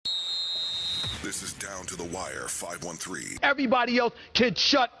This is Down to the Wire 513. Everybody else can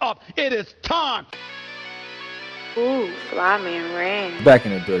shut up. It is time. Ooh, Fly Man ran. Back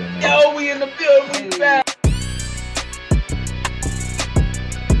in the building, man. Yo, we in the building. We back.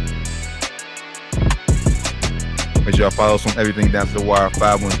 Make sure y'all follow us on everything Down to the Wire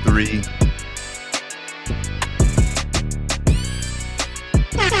 513.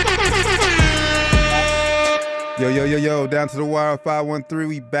 Yo, Down to the Wire 513.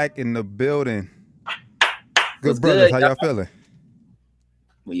 We back in the building. Good brothers, how y'all feeling?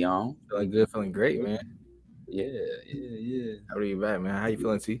 We on. Feeling good, feeling great, man. Yeah. How are you back, man? How you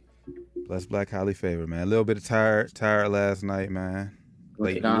feeling, T? Blessed, black, highly favored, man. A little bit of tired last night, man.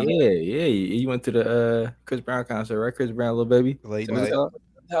 Late. Yeah. You went to the Chris Brown concert, right? Chris Brown, little baby. Late night.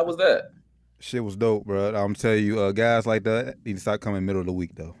 How was that? Shit was dope, bro. I'm telling you, guys like that need to start coming middle of the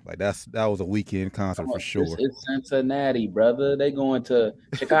week though. Like that was a weekend concert for sure. It's Cincinnati, brother. They going to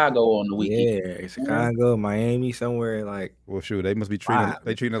Chicago on the weekend. Yeah, Chicago, Miami, somewhere like. Well, shoot, they must be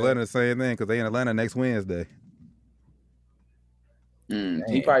treating Atlanta the same thing because they in Atlanta next Wednesday.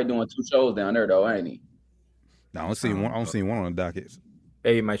 He probably doing 2 shows down there though, ain't he? No, I don't see one on the docket.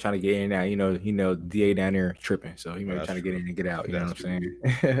 Hey, he might try to get in now. You know, DA down there tripping, so he might be trying to get in and get out. You know what I'm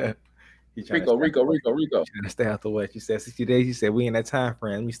saying? Rico. Trying to stay out the way. She said 60 days. She said we in that time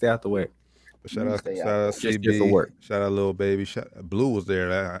frame. Let me stay out the way. But shout out CB. For work. Shout out Lil Baby. Blue was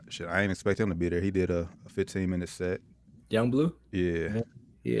there. I ain't expect him to be there. He did a 15-minute set. Young Blue? Yeah.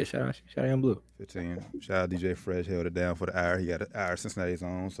 Shout out Young Blue. 15. Shout out DJ Fresh. Held it down for the hour. He got an hour Cincinnati's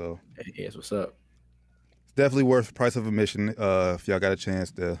on. So yes, what's up? It's definitely worth the price of admission if y'all got a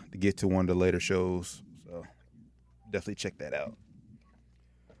chance to get to one of the later shows. So definitely check that out.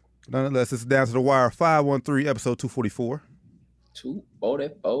 Nonetheless, it's Down to the Wire 513, episode 244.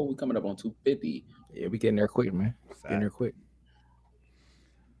 244. We coming up on 250. Yeah, we getting there quick, man. Getting there quick.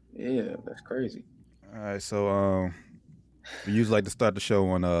 Yeah, that's crazy. All right, so we usually like to start the show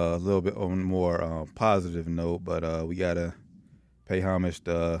on a little bit on a more positive note, but we gotta pay homage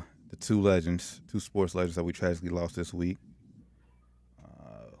to the two sports legends that we tragically lost this week.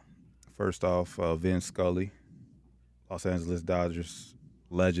 First off, Vin Scully, Los Angeles Dodgers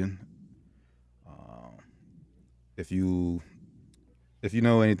legend. If you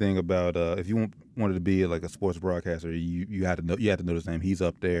know anything about if you wanted to be like a sports broadcaster, you had to know his name. He's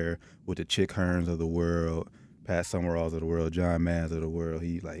up there with the Chick Hearns of the world, Pat Summeralls of the world, John Madden of the world.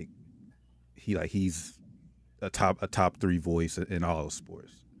 He's a top 3 voice in all of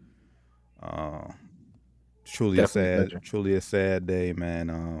sports. Truly a sad day,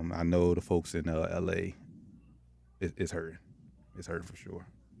 man. I know the folks in LA it's hurting. It's hurting for sure.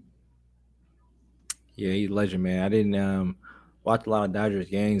 Yeah, he's a legend, man. I didn't watch a lot of Dodgers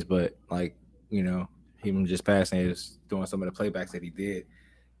games, but him just passing, just doing some of the playbacks that he did,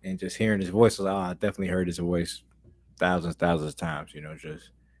 and just hearing his voice, I definitely heard his voice thousands of times.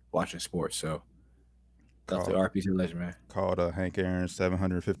 Just watching sports. So that's the RPC legend, man. Called Hank Aaron's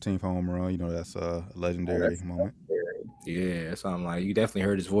 715th home run. That's a legendary moment. Yeah, that's something like you definitely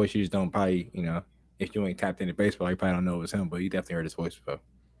heard his voice. You just don't probably, if you ain't tapped into baseball, you probably don't know it was him, but you definitely heard his voice before.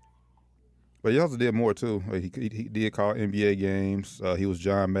 But he also did more too. He did call NBA games. He was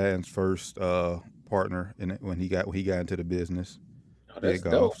John Madden's first partner when he got into the business. That's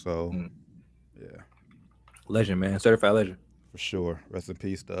golf. dope. So yeah, legend, man, certified legend for sure. Rest in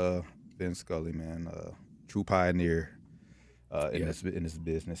peace to Vin Scully, man. True pioneer in this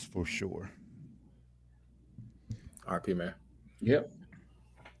business for sure. RP, man. Yep.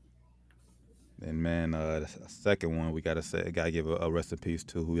 And man, the second one we gotta give a rest in peace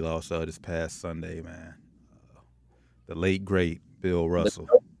to who we lost this past Sunday, man. The late great Bill Russell.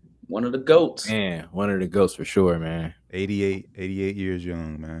 One of the GOATs. Man, one of the GOATs for sure, man. 88 years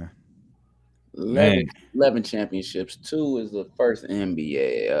young, man. 11 championships. 2 is the first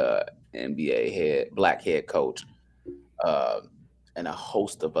NBA black head coach, and a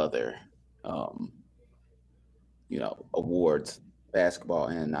host of other awards, basketball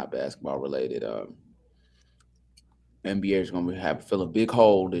and not basketball related. NBA is going to fill a big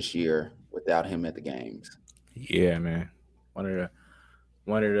hole this year without him at the games. Yeah, man. One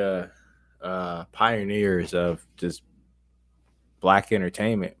of the pioneers of just black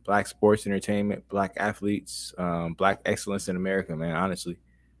entertainment, black sports entertainment, black athletes, black excellence in America, man. Honestly,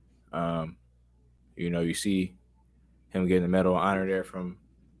 you see him getting the Medal of Honor there from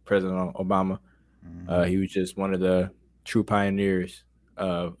President Obama. Mm-hmm. He was just one of the true pioneers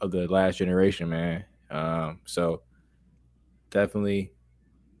of the last generation, man. So definitely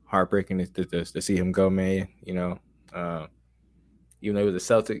heartbreaking to see him go, man. Even though he was a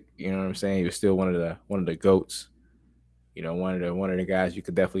Celtic, you know what I'm saying, he was still one of the GOATs. One of the guys you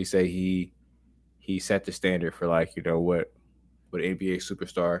could definitely say he he set the standard for like, you know, what an NBA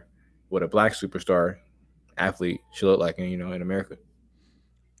superstar, what a black superstar athlete should look like in, you know, in America.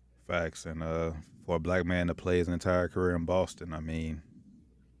 Facts. And for a black man to play his entire career in Boston, I mean,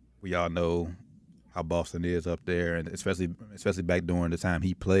 we all know how Boston is up there, and especially back during the time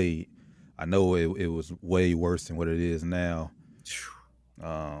he played. I know it was way worse than what it is now.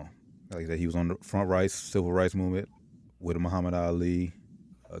 Like I said, he was on the civil rights movement with Muhammad Ali,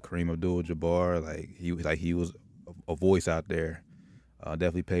 Kareem Abdul-Jabbar. Like he was a voice out there.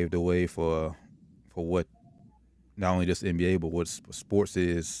 Definitely paved the way for what not only just the NBA but what sports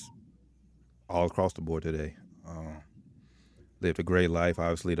is all across the board today. Lived a great life.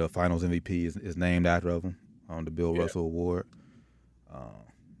 Obviously, the Finals MVP is named after him, the Bill Russell Award.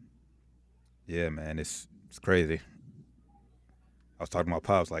 Yeah, man, it's crazy. I was talking to my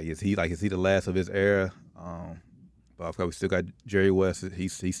pops, is he the last of his era? But of course, we still got Jerry West.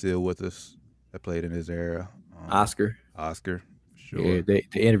 He's still with us. That played in his era. Oscar, sure. Yeah, they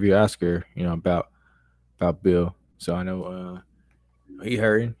interviewed Oscar, you know, about Bill. So I know he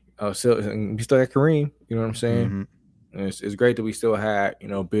hurting. So we still got Kareem. You know what I'm saying? Mm-hmm. And it's great that we still had, you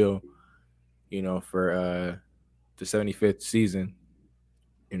know, Bill, you know, for the 75th season.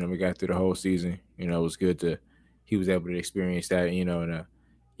 You know, we got through the whole season. You know, it was good he was able to experience that, you know, and the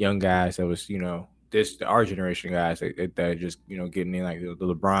young guys that was, you know, our generation guys that just, you know, getting in, like the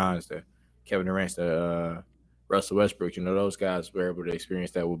LeBrons, the Kevin Durant, the Russell Westbrook, you know, those guys were able to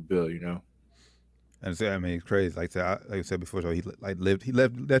experience that with Bill, you know. And so, I mean, it's crazy. Like I said before, so he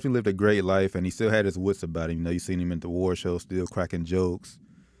definitely lived a great life, and he still had his wits about him. You know, you seen him at the war show, still cracking jokes,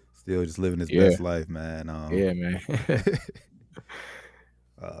 still just living his best life, man. Yeah, man.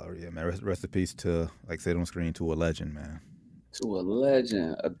 Yeah, man. Rest in peace to, like I said on screen, to a legend, man. To a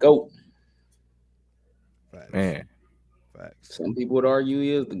legend, a GOAT. Facts. Man. Facts. Some people would argue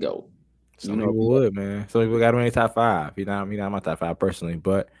he is the GOAT. Some people would, man. Some people got him in the top 5. He's not my top 5 personally,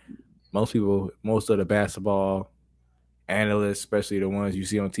 but most of the basketball analysts, especially the ones you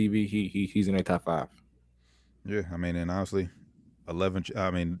see on TV, he's in their top 5. Yeah, I mean, and honestly, 11. I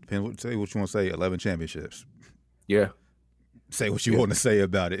mean, say what you want to say. 11 championships. Yeah. Say what you want to say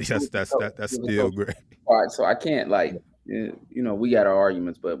about it. That's still great. All right, so I can't you know, we got our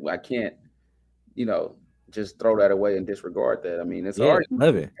arguments, but I can't, you know, just throw that away and disregard that. I mean, it's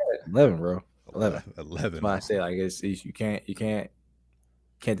 11, bro. 11. That's why I say it's you can't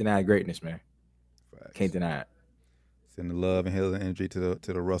deny greatness, man. Facts. Can't deny it. Send the love and healing energy to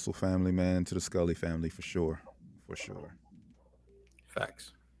the Russell family, man, to the Scully family for sure.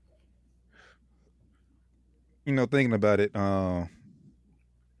 Facts. You know, thinking about it,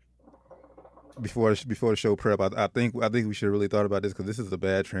 before the show prep, I think we should have really thought about this because this is a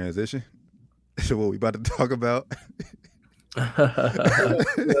bad transition to what we about to talk about.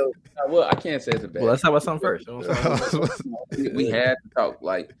 Well, I can't say it's a bad. Well, let's talk about something first. We had to talk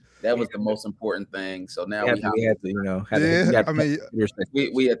that was the most important thing. So now we had to, you know,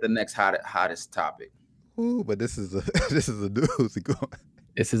 we at the next hottest topic. Ooh, but this is a doozy.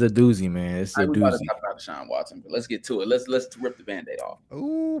 This is a doozy, man. It's a doozy. Talk about Deshaun Watson, but let's get to it. Let's rip the Band-Aid off.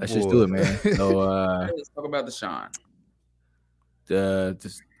 Ooh, let's just do it, man. So let's talk about Deshaun.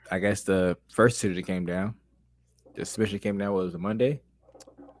 I guess the first decision that came down. The suspension came down. Was it Monday?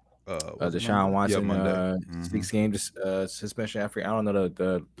 Deshaun Watson 6 game suspension. I don't know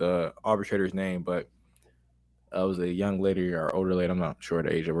the arbitrator's name, but it was a young lady or older lady. I'm not sure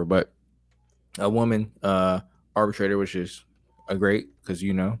the age of her, but a woman arbitrator, which is a great because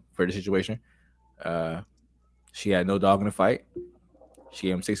you know for the situation. She had no dog in the fight. She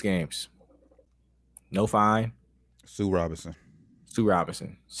gave him 6 games, no fine. Sue Robinson,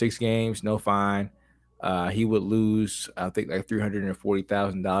 6 games, no fine. He would lose, I think, like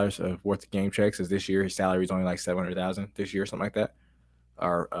 $340,000 worth of game checks. As this year, his salary is only like $700,000 this year, something like that,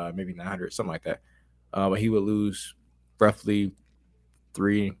 or maybe $900,000, something like that. But he would lose roughly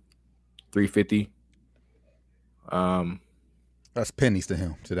 $350,000. That's pennies to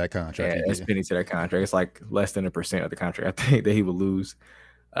him, to that contract. Yeah, that's pennies to that contract. It's like less than 1% of the contract, I think, that he would lose.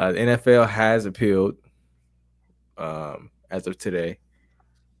 The NFL has appealed. As of today,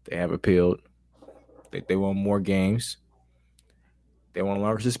 they have appealed. They want more games. They want a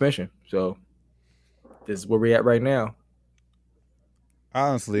longer suspension. So this is where we're at right now.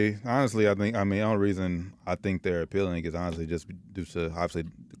 Honestly, I think, the only reason I think they're appealing is honestly just due to obviously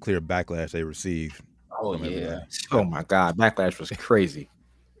the clear backlash they received. Oh yeah. Oh my God, backlash was crazy.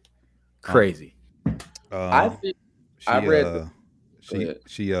 Crazy. I read.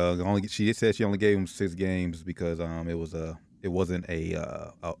 She said she only gave him 6 games because it wasn't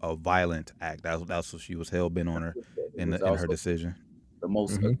a violent act. That's what she was hell bent on her in her decision. The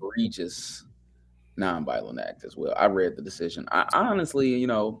most egregious non-violent act as well. I read the decision. I honestly,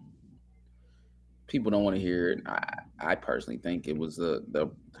 people don't want to hear it. I personally think it was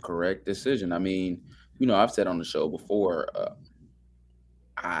the correct decision. I mean, I've said on the show before,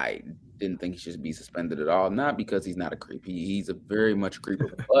 I didn't think he should be suspended at all. Not because he's not a creep. He's a very much a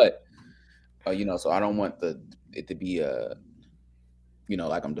creeper, but so I don't want it to be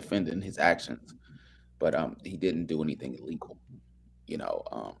like I'm defending his actions, but he didn't do anything illegal.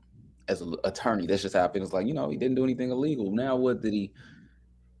 As an attorney, that's just how I feel. It's like, he didn't do anything illegal. Now what did he?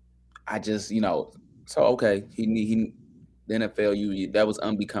 I just, so okay, he the NFL, that was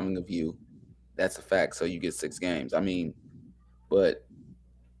unbecoming of you. That's a fact. So you get 6 games. I mean, but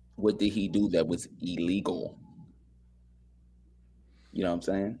what did he do that was illegal? You know what I'm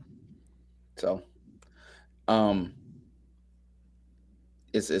saying? So,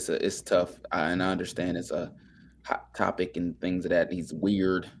 it's tough, and I understand it's a hot topic and things of that. He's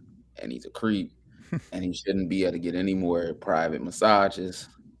weird, and he's a creep, and he shouldn't be able to get any more private massages.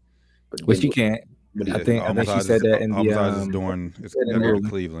 Which you can't. But I think she said that in the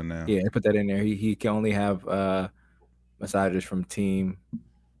Cleveland now. Yeah, put that in there. He can only have massagers from team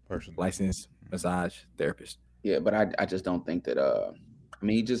licensed massage therapist. Yeah, but I just don't think that. I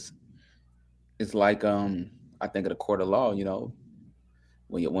mean, it's like I think of the court of law.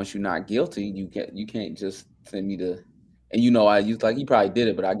 Once you're not guilty, you can't just send me to. And I used he probably did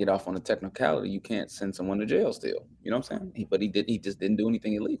it, but I get off on a technicality. You can't send someone to jail still. You know what I'm saying? But he just didn't do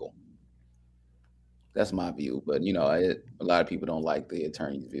anything illegal. That's my view, but a lot of people don't like the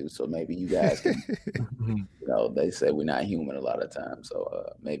attorney's view. So maybe you guys can, they say we're not human a lot of times.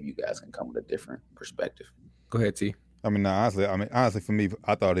 So maybe you guys can come with a different perspective. Go ahead, T. I mean, honestly, for me,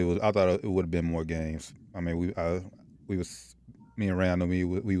 I thought it would have been more games. I mean, me and Randall,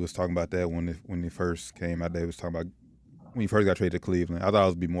 we was talking about that when they first came out. They was talking about when he first got traded to Cleveland. I thought it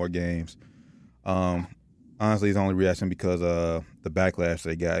would be more games. Honestly, it's only reaction because the backlash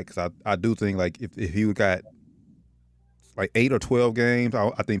they got. Because I do think if he got 8 or 12 games,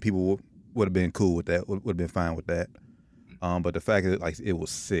 I think people would have been cool with that. Would have been fine with that. But the fact that it was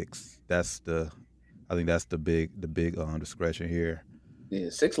 6, I think that's the big discretion here. Yeah,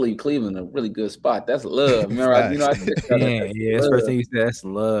 6 leave Cleveland a really good spot. That's love. Remember, I said that's the first thing you said. That's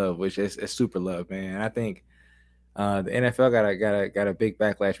love, which is super love, man. I think. The NFL got a big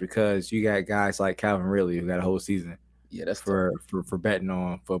backlash because you got guys like Calvin Ridley who got a whole season. Yeah, that's for betting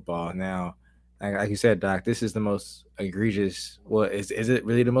on football. Now, like you said, Doc, this is the most egregious. Well, is it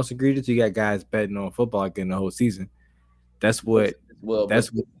really the most egregious? You got guys betting on football getting the whole season. That's the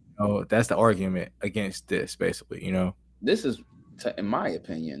argument against this, basically. This is, in my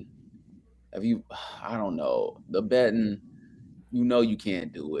opinion, I don't know, the betting. You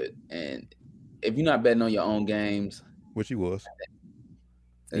can't do it, and if you're not betting on your own games, which he was,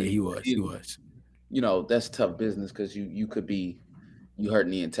 yeah, he was. That's tough business because you could be hurting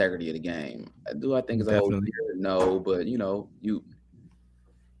the integrity of the game. Do I think it's a whole year? No, but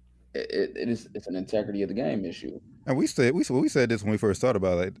it's an integrity of the game issue. And we said this when we first thought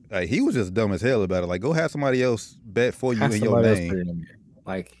about it. Like he was just dumb as hell about it. Like go have somebody else bet for you in your name.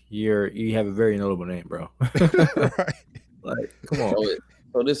 Like you have a very notable name, bro. Right. Like come on.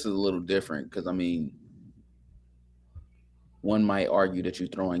 So this is a little different because, I mean, one might argue that you're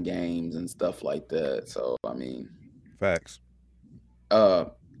throwing games and stuff like that. So, I mean. Facts.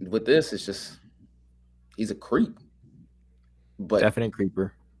 With this, it's just, he's a creep. But definite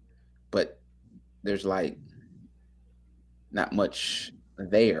creeper. But there's, not much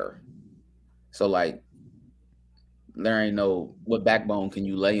there. So, there ain't what backbone can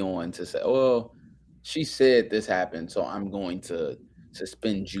you lay on to say, well, she said this happened, so I'm going to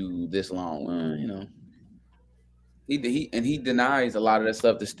suspend you this long. He denies a lot of that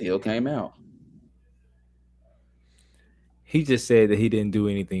stuff that still came out. He just said that he didn't do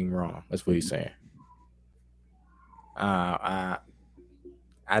anything wrong. That's what he's saying. I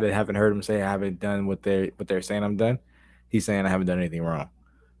haven't heard him say I haven't done what they're saying I'm done. He's saying I haven't done anything wrong.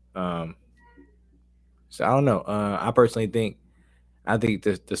 So I don't know. I personally think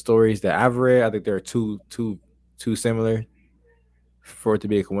the stories that I've read, I think they're too similar for it to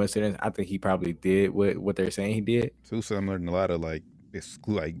be a coincidence. I think he probably did what they're saying he did. Too similar in a lot of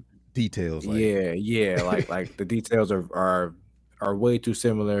details. Yeah. Like the details are way too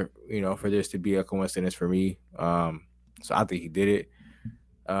similar, for this to be a coincidence for me. So I think he did it.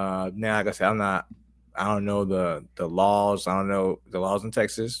 Now, like I said, I don't know the laws. I don't know the laws in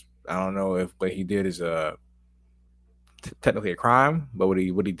Texas. I don't know if what he did is technically a crime, but what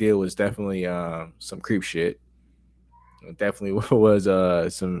he did was definitely some creep shit. It definitely was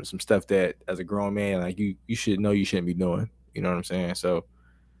some stuff that as a grown man, you should know you shouldn't be doing. You know what I'm saying? So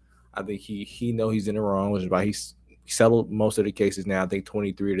I think he know he's in the wrong, which is why he's settled most of the cases now. I think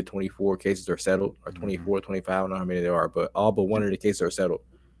 23 to 24 cases are settled, or 24, 25. I don't know how many there are, but all but one of the cases are settled.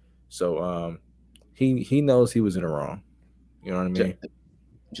 So he knows he was in the wrong. You know what I mean?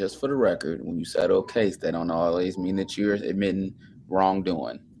 Just for the record, when you settle a case, that don't always mean that you're admitting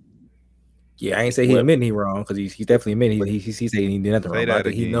wrongdoing. Yeah, I ain't say he admitting he wrong, because he's definitely admitting he's saying he did nothing wrong. But I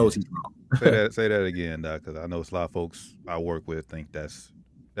think he knows he's wrong. Say that again, Doc, because I know a lot of folks I work with think that's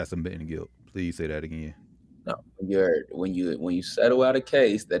admitting guilt. Please say that again. No, when you settle out a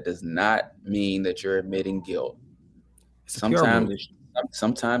case, that does not mean that you're admitting guilt. Sometimes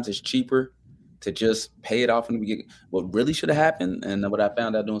it's cheaper to just pay it off in the beginning. What really should have happened, and what I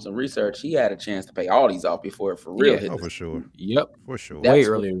found out doing some research, he had a chance to pay all these off before it for real hit. Oh, for sure. Yep, for sure. Way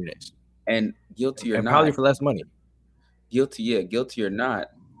earlier than this. And guilty or and not, probably for less money. Guilty or not,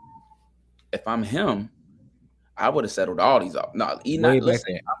 if I'm him, I would have settled all these off. No,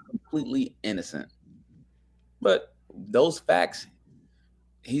 listen, I'm completely innocent. But those facts,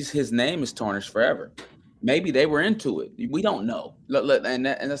 his name is tarnished forever. Maybe they were into it. We don't know. And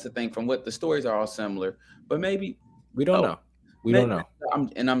that's the thing. From what the stories are all similar, but maybe we don't know. We don't know.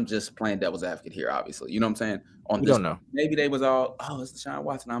 I'm just playing devil's advocate here, obviously. You know what I'm saying? We don't know. Maybe they was all, it's Deshaun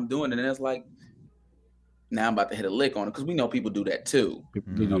Watson, I'm doing it. And it's like, now I'm about to hit a lick on it, because we know people do that too.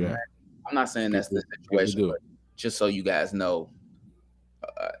 People do that. I'm not saying that's the situation, but just so you guys know,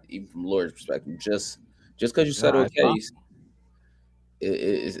 even from lawyer's perspective, just because you settle a case,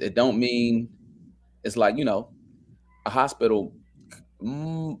 it don't mean it's like, a hospital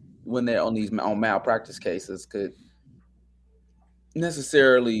when they're on malpractice cases could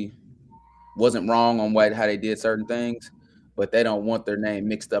necessarily wasn't wrong on how they did certain things, but they don't want their name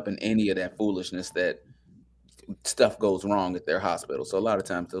mixed up in any of that foolishness that stuff goes wrong at their hospital. So a lot of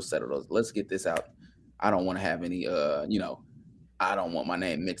times they'll settle those. Let's get this out. I don't want to have any, I don't want my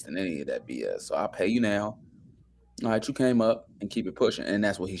name mixed in any of that BS. So I'll pay you now. All right, you came up, and keep it pushing. And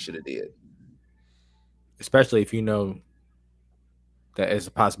that's what he should have did. Especially if you know that there's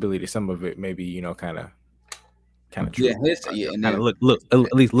a possibility some of it maybe, kind of true. And then look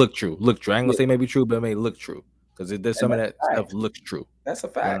at least look true. Look true. I ain't gonna say maybe true, but it may look true, because there's some of that stuff looks true. That's a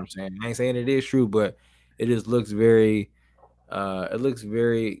fact. You know what I'm saying? I ain't saying it is true, but it just looks very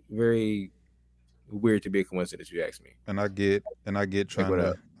very, very weird to be a coincidence, if you ask me. And I get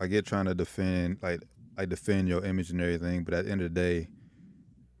trying to defend defend your image and everything, but at the end of the day,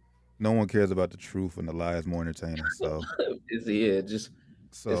 no one cares about the truth, and the lie is more entertaining. So it's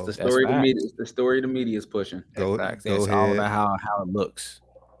the story the media. It's the story the media is pushing. Go it's ahead. All about how it looks.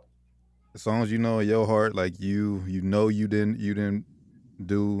 As long as you know in your heart, like you didn't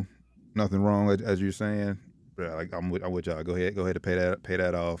do nothing wrong, as you're saying. But like I'm with y'all. Go ahead and pay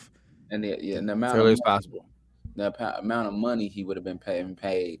that off. And the amount early as possible. The amount of money he would have been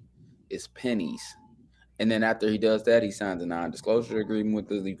paid is pennies. And then after he does that, he signs a non-disclosure agreement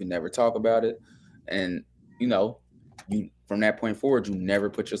with us. You can never talk about it. And, you from that point forward, you never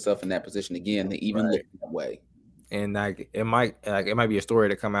put yourself in that position again to even look that way. And it might be a story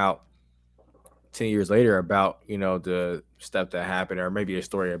to come out 10 years later about, the stuff that happened, or maybe a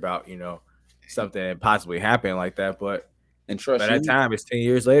story about, something that possibly happened like that. But by that time, it's 10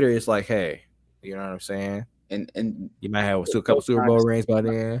 years later. It's like, hey, you know what I'm saying? And you might have a couple Super Bowl rings by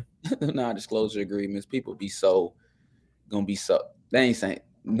then. Non-disclosure agreements, people be they ain't saying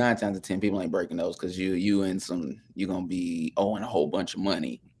 9 times out of 10 people ain't breaking those, because you're gonna be owing a whole bunch of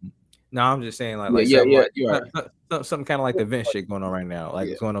money. No, I'm just saying something kind of like the Vince shit going on right now, like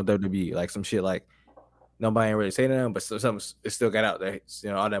it's going on WWE, like some shit like nobody ain't really saying nothing, but something it still got out there.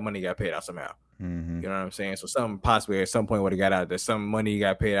 All that money got paid out somehow. Mm-hmm. You know what I'm saying? So something possibly at some point would have got out there. Some money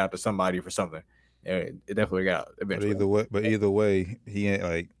got paid out to somebody for something. It definitely got out eventually. But either way, he ain't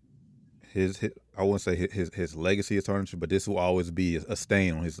like his I wouldn't say his legacy is tarnished, but this will always be a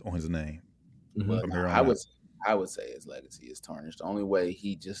stain on his name. Mm-hmm. I would say his legacy is tarnished. The only way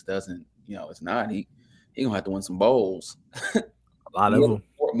he just doesn't, it's not. He gonna have to win some bowls. A lot of them,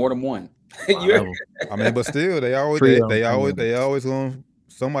 more than one. I mean, but still, they always gonna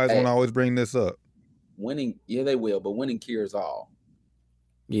somebody's gonna always bring this up. Winning, yeah, they will, but winning cures all.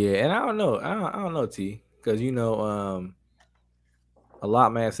 Yeah, and I don't know, T, because a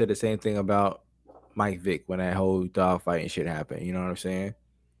lot man said the same thing about Mike Vick when that whole dog fighting shit happened. You know what I'm saying?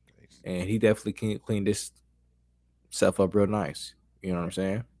 And he definitely cleaned this stuff up real nice. You know what I'm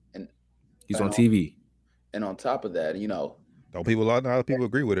saying? And he's on TV. And on top of that, a lot of people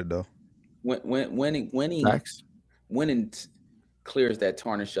agree with it though. Winning clears that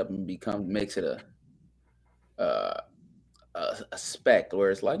tarnish up and makes it a spec, where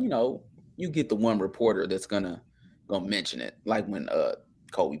it's like, you get the one reporter that's gonna mention it, like when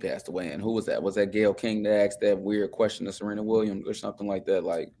Kobe passed away. And who was that? Was that Gayle King that asked that weird question to Serena Williams or something like that?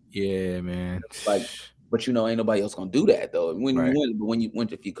 Like, yeah, man. Like, but ain't nobody else gonna do that though. When Right. you win, but when you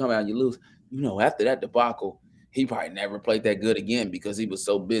if you come out and you lose, after that debacle, he probably never played that good again because he was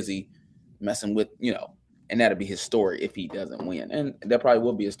so busy messing with, and that'll be his story if he doesn't win. And that probably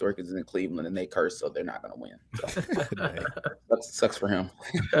will be his story because it's in Cleveland and they curse, so they're not gonna win. So, sucks for him.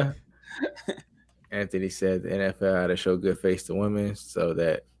 Anthony said the NFL had to show good face to women so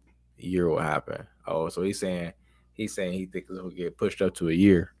that year will happen. Oh, so he's saying he thinks it'll get pushed up to a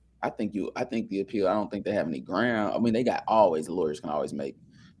year. I think the appeal. I don't think they have any ground. I mean, they got lawyers can always make,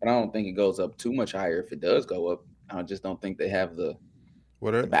 but I don't think it goes up too much higher. If it does go up, I just don't think they have the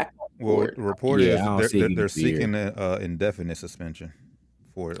backbone. Well, the report is they're seeking an indefinite suspension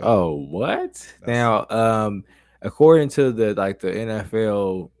for it. Oh, what? Now, according to the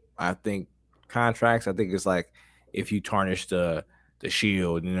NFL, I think contracts, I think it's like if you tarnish the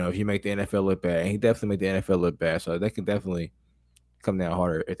shield, if you make the NFL look bad, and he definitely made the NFL look bad, so they can definitely come down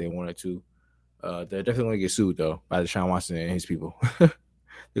harder if they wanted to. They're definitely going to get sued though by Deshaun Watson and his people.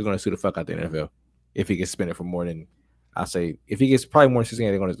 They're going to sue the fuck out the NFL if he gets suspended for more than, I say, if he gets probably more than 6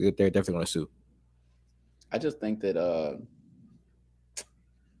 games, they're definitely going to sue. I just think that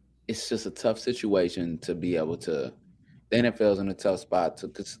it's just a tough situation to be able to. The NFL's in a tough spot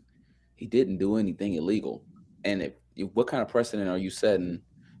because he didn't do anything illegal, and what kind of precedent are you setting?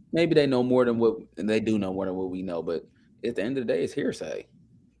 Maybe they know more than they do know more than what we know, but at the end of the day, it's hearsay.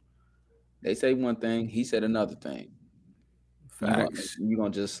 They say one thing, he said another thing. Facts. You're gonna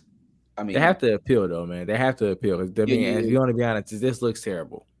just, they have to appeal though, man. They have to appeal. If you want to be honest, this looks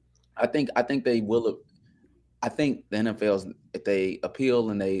terrible. I think they will. I think the NFL's, if they appeal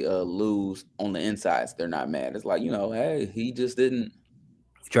and they lose on the insides, they're not mad. It's like, hey, he just didn't.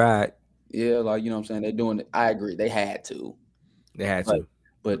 Tried. Yeah, like, what I'm saying? They're doing it. I agree. They had to.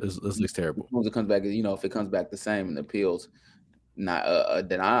 But this looks terrible. As it comes back, if it comes back the same and the appeals not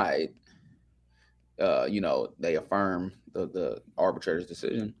denied, they affirm the arbitrator's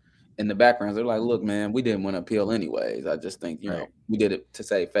decision. In the background, they're like, look, man, we didn't want to appeal anyways. I just think, we did it to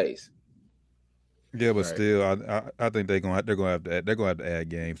save face. Yeah, but still, I think they're gonna have to add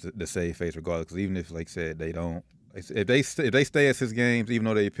games to save face regardless. Because even if, like I said, they don't, if they stay at 6 games, even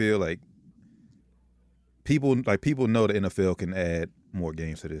though they appeal, like people know the NFL can add more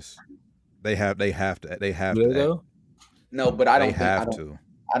games to this. They have to. No, but I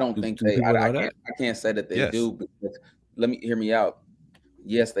don't think they. I can't say that they do. Because hear me out.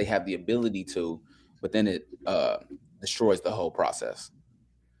 Yes, they have the ability to, but then it destroys the whole process.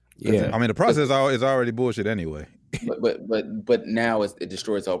 Yeah, I mean the process is already bullshit anyway. but now it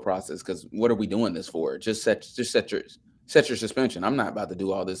destroys the whole process because what are we doing this for? Just set your suspension. I'm not about to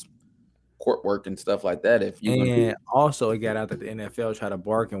do all this court work and stuff like that. Also, it got out that the NFL tried to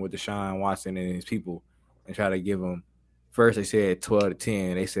bargain with Deshaun Watson and his people and try to give him. First, they said 12 to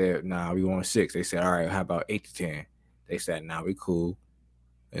 10. They said, nah, we want 6. They said, all right, how about 8 to 10? They said, nah, we cool.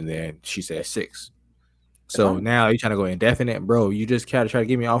 And then she said 6. So now you're trying to go indefinite, bro. You just try to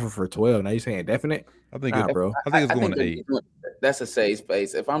give me an offer for 12. Now you're saying indefinite? I think it's going to 8. That's a safe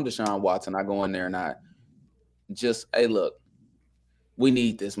space. If I'm Deshaun Watson, I go in there and I just, hey, look, we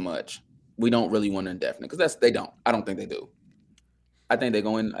need this much. We don't really want indefinite because they don't. I don't think they do. I think they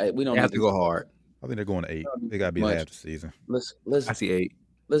go in. We don't have to go hard. I think they're going to 8. They got to be half the season. I see 8.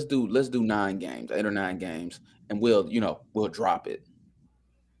 Let's do 9 games, 8 or 9 games, and we'll drop it.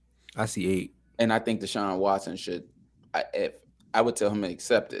 I see 8. And I think Deshaun Watson should. I would tell him to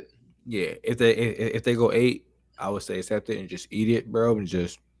accept it. Yeah, if they go 8, I would say accept it and just eat it, bro, and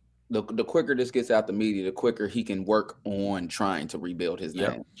just. The quicker this gets out the media, the quicker he can work on trying to rebuild his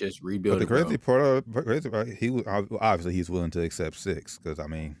name. Just rebuild. But the crazy part, he's willing to accept 6 because I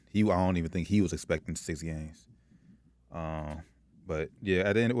don't even think he was expecting 6 games. But yeah,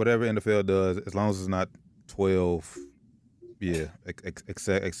 at the end, whatever NFL does, as long as it's not 12, yeah,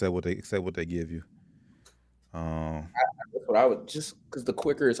 accept what they give you. That's what I would, just because the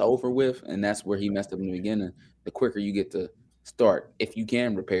quicker it's over with, and that's where he messed up in the beginning. The quicker you get to start, if you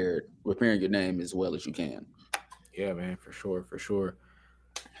can repairing your name as well as you can. Yeah, man, for sure.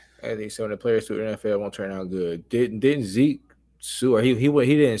 I think some of the players who the NFL won't turn out good. Didn't Zeke sue? Or he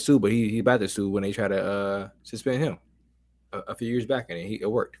didn't sue, but he about to sue when they try to suspend him a few years back, and it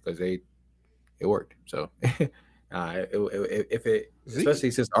worked because it worked. So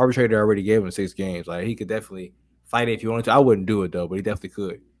especially since the arbitrator already gave him 6 games, like he could definitely fight it if you wanted to. I wouldn't do it though, but he definitely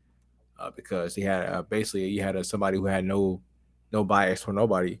could because he had somebody who had no bias for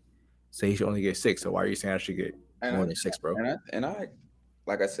nobody, so he should only get 6. So why are you saying I should get more than 6, bro? And I,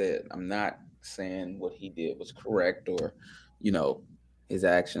 like I said, I'm not saying what he did was correct or, his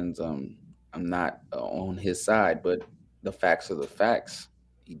actions. I'm not on his side, but the facts are the facts.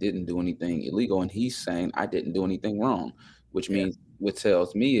 He didn't do anything illegal, and he's saying I didn't do anything wrong, which means what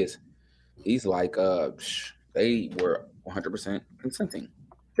tells me is he's like, they were 100% consenting.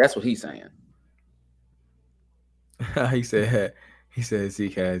 That's what he's saying. he said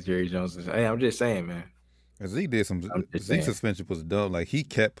Zeke has Jerry Jones. Hey, I'm just saying, man. Zeke did some. Zeke suspension was dumb. Like he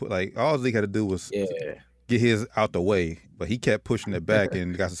kept all Zeke had to do was get his out the way, but he kept pushing it back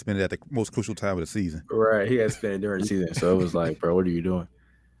and got suspended at the most crucial time of the season. Right, he got suspended during the season, so it was like, bro, what are you doing?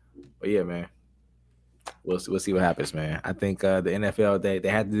 But yeah, man, we'll see what happens, man. I think the NFL they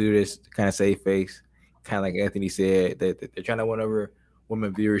had to do this to kind of save face, kind of like Anthony said that they're trying to win over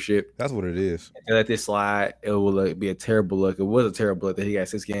women viewership. That's what it is. If they let this slide, it will be a terrible look. It was a terrible look that he got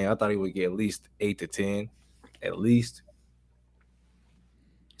 6 games. I thought he would get at least 8 to 10, at least.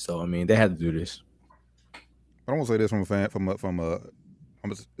 So I mean, they had to do this. I don't want to say this from a fan, from a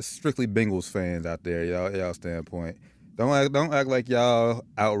strictly Bengals fans out there, y'all standpoint. Don't act like y'all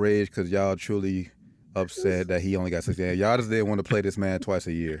outraged because y'all truly upset that he only got 6 games. Y'all just didn't want to play this man twice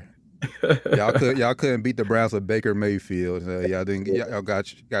a year. Y'all couldn't beat the Browns with Baker Mayfield. Y'all didn't. Y'all got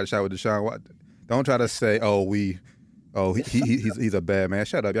a shot with Deshaun Watson. Don't try to say, he's a bad man.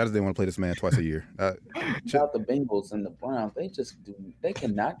 Shut up. Y'all just didn't want to play this man twice a year. About the Bengals and the Browns, they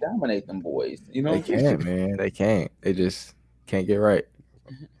cannot dominate them boys. You know, they can't, man. They can't. They just can't get right.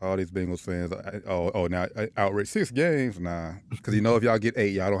 All these Bengals fans, now outrage 6 games, nah. Because if y'all get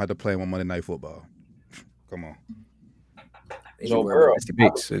 8, y'all don't have to play on Monday Night Football. Come on. Joe Burrow,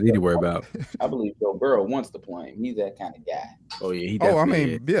 they need to worry about. I believe Joe Burrow wants to play him. He's that kind of guy. Oh yeah, he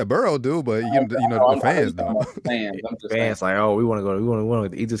definitely is. Burrow do, but the fans don't. Fans like, we want to go. We want to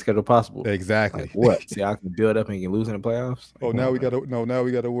get the easiest schedule possible. Exactly. Like, what? See, I can build up and can lose in the playoffs. Like, now we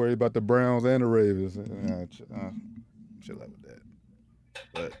got to worry about the Browns and the Ravens. Chill out with that.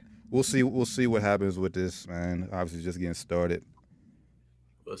 But we'll see what happens with this, man. Obviously, just getting started.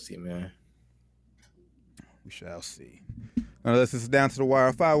 We'll see, man. We shall see. This is Down to the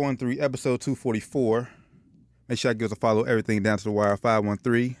Wire 513, episode 244. Make sure you give us a follow. Everything Down to the Wire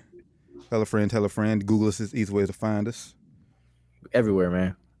 513. Tell a friend. Google us is easy ways to find us. Everywhere,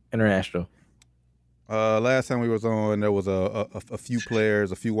 man. International. Last time we was on, there was a few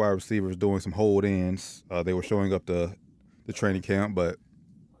players, a few wide receivers doing some hold ins. They were showing up the training camp, but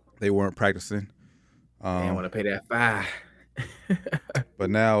they weren't practicing. They didn't want to pay that fine. But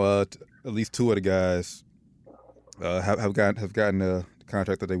now, at least 2 of the guys have gotten the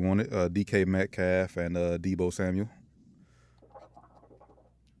contract that they wanted. DK Metcalf and Deebo Samuel.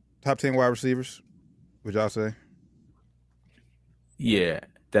 Top 10 wide receivers, would y'all say? Yeah,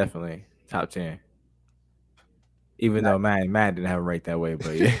 definitely top 10. Even though man didn't have it right that way,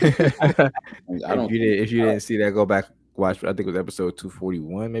 but yeah. If you didn't see that, go back watch. I think it was episode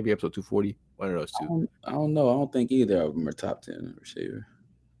 241, maybe episode 240. One of those two. I don't know. I don't think either of them are top 10 receiver.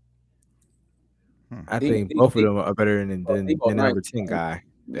 I think both of them are better than the number 10 guy.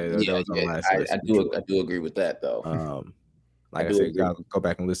 I do agree with that though. Like I said, go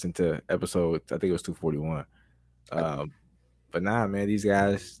back and listen to episode. I think it was 241. But nah, man, these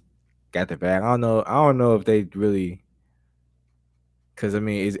guys got the bag. I don't know if they really. Because I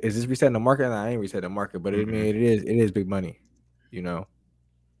mean, is this resetting the market? I ain't resetting the market, but I mean, it is big money, you know.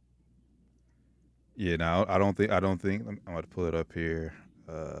 Yeah, no, I don't think. I'm going to pull it up here.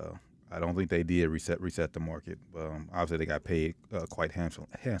 I don't think they did reset the market. Obviously, they got paid quite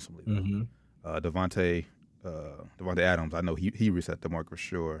handsomely. Mm-hmm. Devontae Adams, I know he reset the market for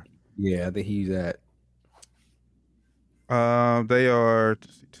sure. Yeah, I think he's at. They are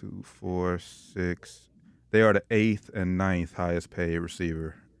 2, 4, 6. They are the 8th and 9th highest paid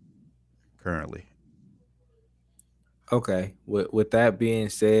receiver currently. Okay. With that being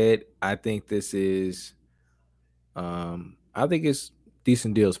said, I think this is. I think it's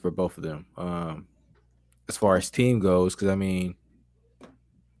decent deals for both of them. As far as team goes, because I mean,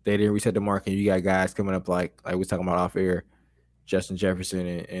 they didn't reset the market. You got guys coming up like we were talking about off air, Justin Jefferson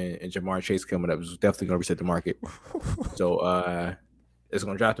and Jamar Chase coming up is definitely going to reset the market. So it's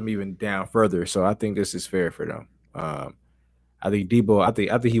going to drop them even down further. So I think this is fair for them. I think Deebo. I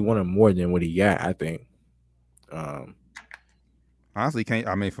think he wanted more than what he got. I think. Honestly, can't.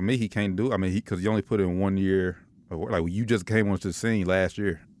 I mean, for me, he can't do. I mean, because he only put in 1 year. Like you just came onto the scene last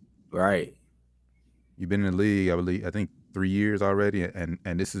year, right? You've been in the league, I think 3 years already, and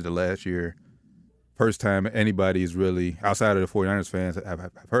this is the last year. First time anybody's really outside of the 49ers fans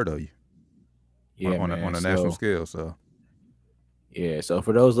have heard of you. Yeah, on a national scale. So yeah. So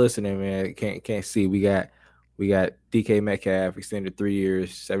for those listening, man, can't see we got DK Metcalf extended 3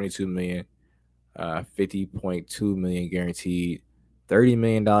 years, $72 million, $50.2 million guaranteed, $30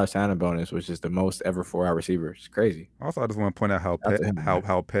 million signing bonus, which is the most ever for our receivers. It's crazy. Also, I just want to point out how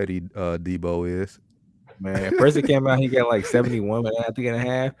petty Debo is. Man, first it came out he got like 71 and a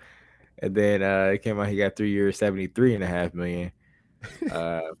half, and then it came out he got 3 years, 73.5 million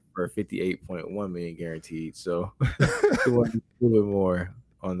for 58.1 million guaranteed. So it was a little bit more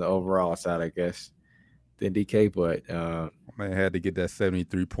on the overall side, I guess, than DK, but man had to get that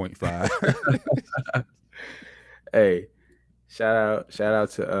 73.5. Hey, shout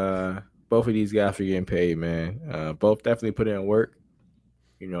out to both of these guys for getting paid, man. Both definitely put in work.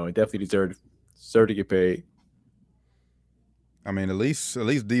 Definitely deserve to get paid. I mean, at least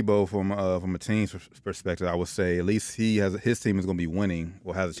Debo from a team's perspective, I would say at least his team is going to be winning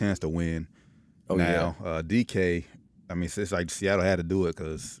or has a chance to win. Now, DK, I mean, it's like Seattle had to do it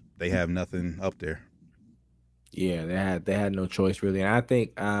because they have nothing up there. Yeah, they had no choice really, and I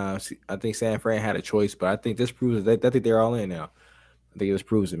think San Fran had a choice, but I think this proves that I think they're all in now. I think this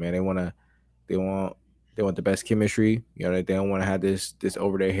proves it, man. They want the best chemistry. They don't want to have this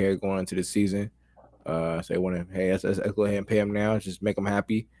over their head going into the season. So they want to, hey, let's go ahead and pay him now. Just make him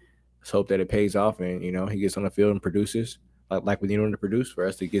happy. Let's hope that it pays off, and he gets on the field and produces like we need him to produce for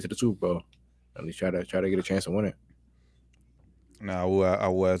us to get to the Super Bowl. At least try to get a chance to win it. Now, I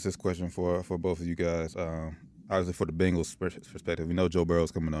will ask this question for both of you guys. Obviously, for the Bengals' perspective, we know Joe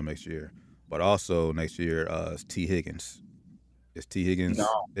Burrow's coming up next year, but also next year is T. Higgins. Is T. Higgins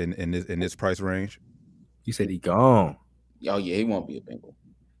in this price range? You said he gone. Oh yeah, he won't be a Bengal.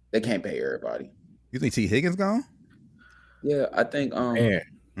 They can't pay everybody. You think T. Higgins gone? Yeah, I think.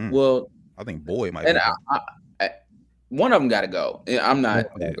 Well, I think Boyd might. And one of them got to go. I'm not.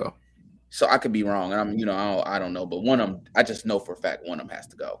 Go. So I could be wrong, and I don't know, but one of them, I just know for a fact one of them has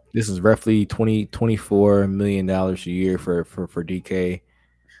to go. This is roughly $24 million a year for DK,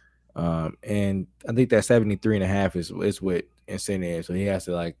 and I think that 73.5 is with incentive, so he has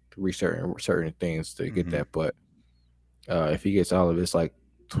to like reach certain things to get that. But if he gets all of it, it's like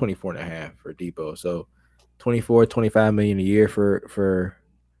 24.5 for Debo. So 25 million a year for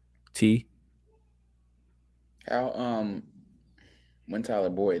T. How when Tyler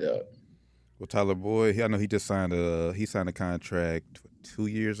Boyd up? Well, Tyler Boyd, I know he just signed a contract 2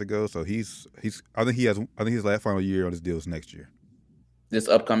 years ago, so he's I think his last final year on his deal is next year. This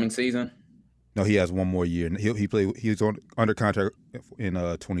upcoming season? No, he has one more year. He's under contract in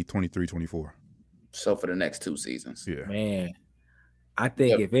 2023-24. So for the next 2 seasons. Yeah. Man, I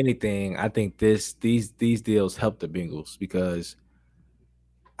think if anything, I think these deals help the Bengals because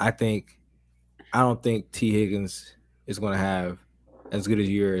I don't think T. Higgins is going to have as good a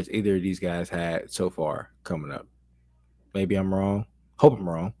year as either of these guys had so far coming up. Maybe I'm wrong. Hope I'm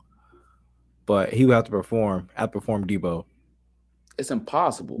wrong. But he will have to outperform Debo. It's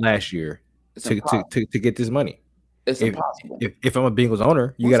impossible. Last year to get this money. It's impossible. If I'm a Bengals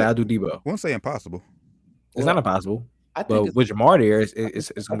owner, you got to outdo Debo. I won't say impossible. It's not impossible. But with Jamar there,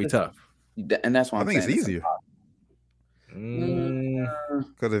 it's going to be tough. And that's why I think it's easier.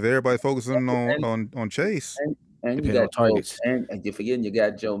 Because if everybody's focusing on Chase. And you got targets, and you're forgetting you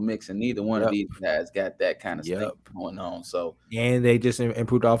got Joe Mixon. Neither one of these guys got that kind of stuff going on. So and they just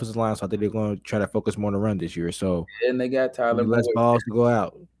improved the offensive line, so I think they're going to try to focus more on the run this year. So and they got Tyler less Boyd. balls to go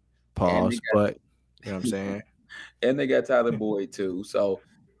out. Pause, but you know what I'm saying. And they got Tyler Boyd too. So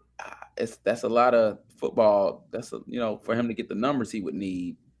that's a lot of football. That's for him to get the numbers he would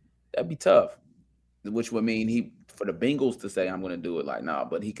need, that'd be tough. Which would mean for the Bengals to say I'm going to do it, like nah,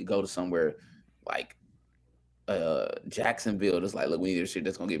 but he could go to somewhere like. Jacksonville just like, look, we need a shit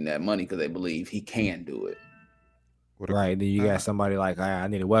that's gonna give him that money because they believe he can do it. Right. Then you got somebody like, I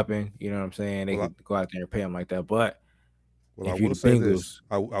need a weapon. You know what I'm saying? They could go out there and pay him like that. But I will say this.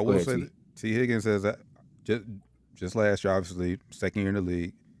 I will say that T. Higgins says that just last year, obviously, second year in the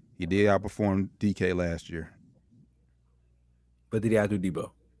league, he did outperform DK last year. But did he outdo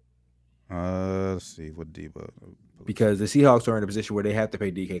Debo? Let's see what Debo. Because the Seahawks are in a position where they have to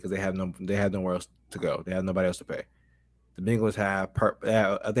pay DK because they have nowhere else to go. They have nobody else to pay. The Bengals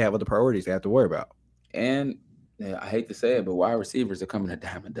have other priorities they have to worry about. And I hate to say it, but wide receivers are coming a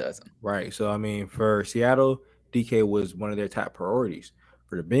dime a dozen. Right. So I mean, for Seattle, DK was one of their top priorities.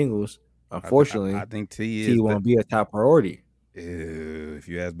 For the Bengals, unfortunately, I think T won't be a top priority. If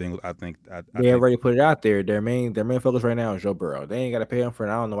you ask Bengals, I think they already put it out there. Their main focus right now is Joe Burrow. They ain't got to pay him for it.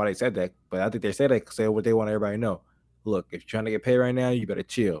 I don't know why they said that, but I think they said that to say what they want everybody to know. Look, if you're trying to get paid right now, you better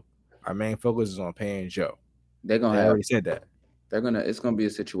chill. Our main focus is on paying Joe. They already said that. It's gonna be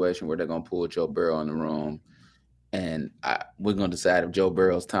a situation where they're gonna pull Joe Burrow in the room, and we're gonna decide if Joe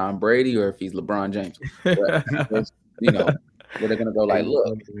Burrow's Tom Brady or if he's LeBron James. But, where they're gonna go like,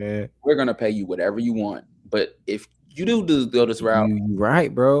 look, we're gonna pay you whatever you want, but if you do go this route. You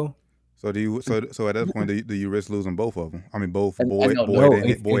right, bro. So do you? So at that point, do you risk losing both of them? I mean, both And Boyd no, and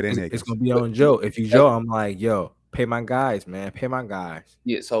It's Higgins. gonna be on Joe. If you Joe, I'm like, yo, pay my guys, man. Pay my guys.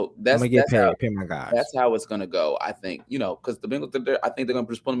 Yeah, so I'm that's gonna get paid. how, Pay my guys. that's how it's gonna go. I think, because the Bengals, I think they're gonna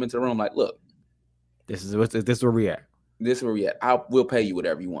just put them into the room. Like, look, This is where we at. this is where we at. We'll pay you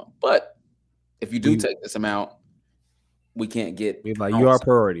whatever you want, but if you do take this amount, we can't get. We're like, you are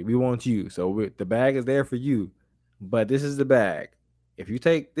priority. We want you. So the bag is there for you, but this is the bag. If you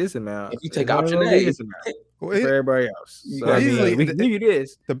take this amount, if you take it's only option gonna be A, this amount for everybody else. So, I easily- mean, we can give you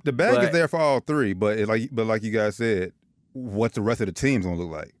this. The bag But- is there for all three, but like you guys said, what's the rest of the team's gonna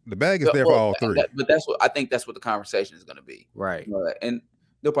look like? The bag is there for all three. But that's what I think. That's what the conversation is gonna be. Right. And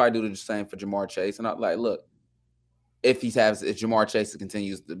they'll probably do the same for Jamar Chase. And I'm like, look, if Jamar Chase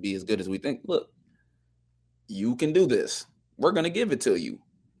continues to be as good as we think, look, you can do this. We're gonna give it to you,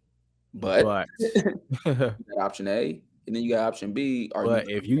 but you got option A, and then you got option B. But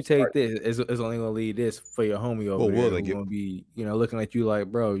if you take this, it's only gonna lead this for your homie over there. Who's gonna be, looking at you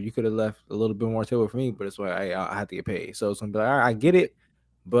like, bro, you could have left a little bit more table for me, but it's why I have to get paid. So it's gonna be like, all right, I get it,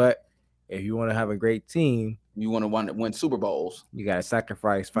 but if you want to have a great team, you want to win Super Bowls, you got to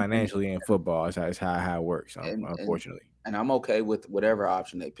sacrifice financially in football. That's how it works, unfortunately. And I'm okay with whatever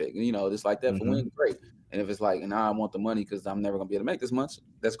option they pick. Just like that for winning, great. And if it's like, I want the money because I'm never gonna be able to make this much,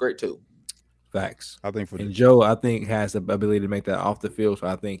 that's great too. Facts. I think Joe, I think, has the ability to make that off the field. So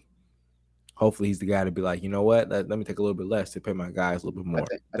I think hopefully he's the guy to be like, you know what? Let me take a little bit less to pay my guys a little bit more.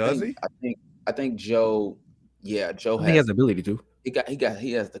 I think Joe. Yeah, Joe. He has the ability to. He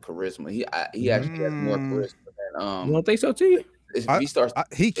has the charisma. He actually has more charisma than. You don't think so too? If he starts,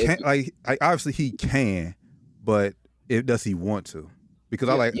 he can obviously he can, but does he want to? Because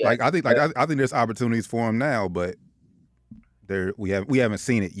I think there's opportunities for him now, but we haven't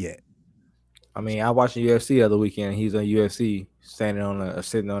seen it yet. I mean, I watched the UFC the other weekend. He's on UFC, sitting on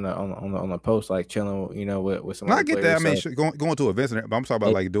a post, like chilling, with some. I get that. I mean, going to events, but I'm talking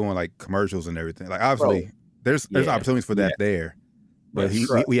about like doing like commercials and everything. Like obviously, there's opportunities for that there, but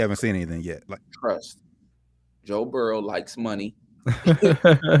we haven't seen anything yet. Like trust. Joe Burrow likes money.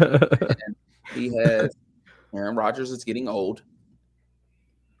 And he has Aaron Rodgers is getting old,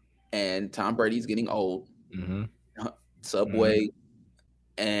 and Tom Brady's getting old. Mm-hmm. Subway. Mm-hmm.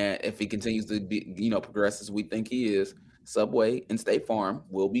 And if he continues to be, progress as we think he is, Subway and State Farm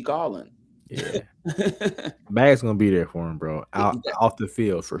will be calling. Yeah. Bag's going to be there for him, bro. Off the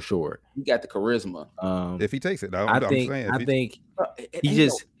field for sure. He got the charisma. If he takes it, I think he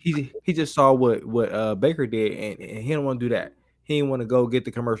just saw what Baker did, and he didn't want to do that. He didn't want to go get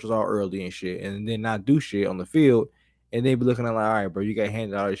the commercials all early and shit, and then not do shit on the field, and then be looking at like, all right, bro, you got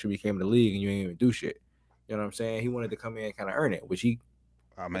handed all this shit when you came in the league, and you ain't even do shit. You know what I'm saying? He wanted to come in and kind of earn it, which he.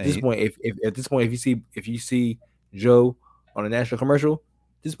 At this point, if you see Joe on a national commercial,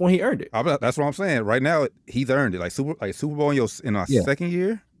 at this point he earned it. That's what I'm saying. Right now, he's earned it. Like Super Bowl in our second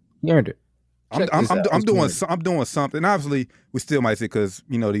year, he earned it. I'm doing something. Obviously, we still might see because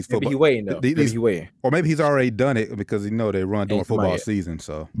these football. Maybe he waiting though. Maybe he waiting, or maybe he's already done it because they run during football season.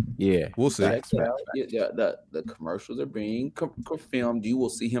 So yeah, we'll see. The commercials are being filmed. You will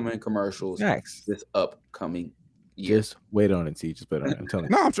see him in commercials this upcoming. Just wait on it, T. Just wait on it. I'm telling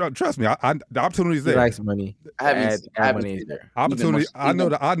you. No, trust me. The opportunity is there. He likes money. Add money is there. Opportunity. I know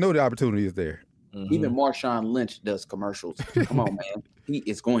the opportunity is there. Mm-hmm. Even Marshawn Lynch does commercials. Come on, man. He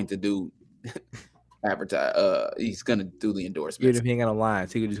is going to do advertise. He's going to do the endorsements. Even if he ain't got no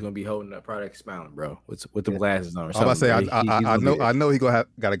lines, he's just going to be holding the product, smiling, bro, with them glasses on. I was about to say, I know he got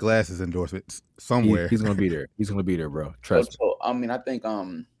a glasses endorsement somewhere. He's going to be there. He's going to be there, bro. Trust me. So, I mean, I think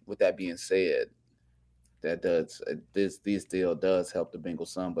with that being said. This deal does help the Bengals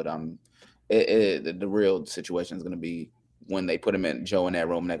some, but the real situation is going to be when they put him in Joe in that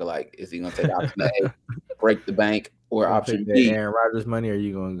room. They're like, is he going to take option A, break the bank, or option B, Aaron Rodgers money? Or are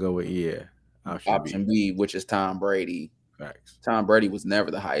you going to go with option B, which is Tom Brady? Facts. Tom Brady was never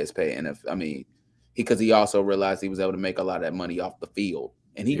the highest paid, and because he also realized he was able to make a lot of that money off the field,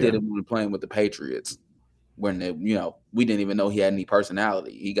 and he did it when playing with the Patriots. When we didn't even know he had any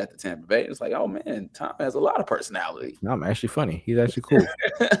personality. He got to Tampa Bay. It's like, oh man, Tom has a lot of personality. No, I'm actually funny. He's actually cool.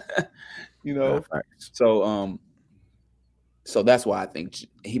 So that's why I think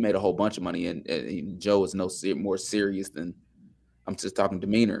he made a whole bunch of money, and Joe is more serious than I'm just talking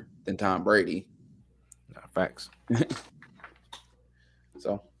demeanor than Tom Brady. No, facts.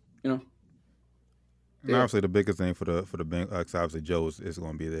 So And obviously the biggest thing for the Bengals, obviously Joe is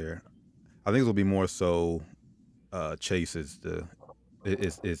going to be there. I think it'll be more so Chase is the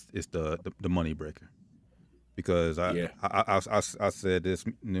money breaker, because I said this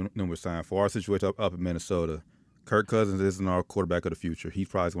numerous times for our situation up in Minnesota. Kirk Cousins isn't our quarterback of the future. He's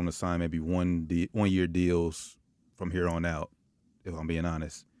probably going to sign maybe 1 year deals from here on out, if I'm being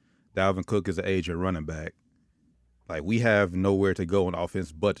honest. Dalvin Cook is an agent running back. Like, we have nowhere to go on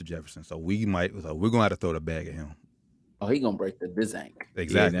offense but to Jefferson. So we're going to have to throw the bag at him. Oh, he going to break the Bizank.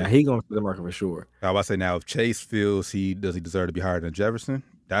 Exactly. Yeah, now he going for the market for sure. I was about to say, now if Chase feels does he deserve to be higher than Jefferson?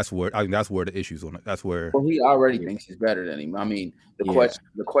 That's where the issue's on it. That's where. Well, he already thinks he's better than him. I mean,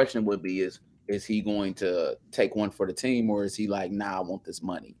 the question would be is he going to take one for the team, or is he like, nah, I want this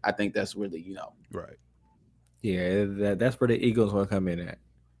money? I think that's really, Right. Yeah, that's where the Eagles want to come in at.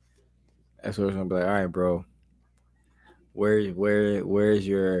 That's where it's gonna be like, all right, bro. Where's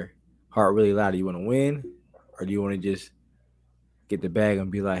your heart really loud? Do you want to win, or do you want to just get the bag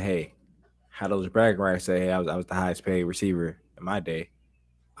and be like, hey, how those bragging rights say, hey, I was the highest paid receiver in my day.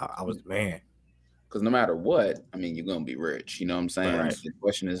 I was the man. Because no matter what, I mean, you're gonna be rich. You know what I'm saying? Right. The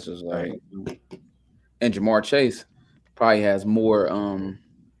question is just like, and Jamar Chase probably has more.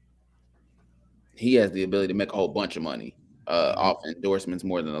 He has the ability to make a whole bunch of money off endorsements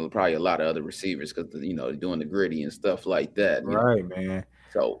more than probably a lot of other receivers because doing the gritty and stuff like that. Right, man.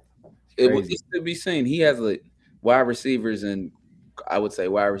 So it would still be seen. He has wide receivers and I would say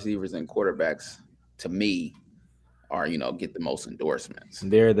wide receivers and quarterbacks to me are get the most endorsements.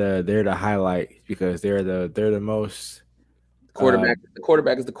 They're the highlight because they're the most quarterback. The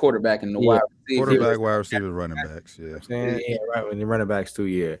quarterback is the quarterback and the wide receiver. Quarterback, wide receiver, running backs. Yeah, yeah, right. When the running backs too,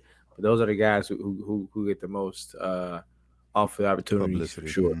 yeah. But those are the guys who get the most off the opportunities publicity.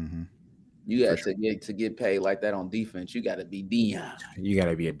 For sure. Mm-hmm. You got to get paid like that on defense. You got to be Dion. You got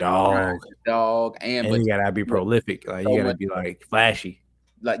to be a dog, and you got to be prolific. Like you got to be like flashy.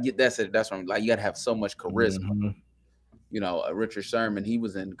 Like that's it. That's what I'm like. You got to have so much charisma. Mm-hmm. Richard Sherman, he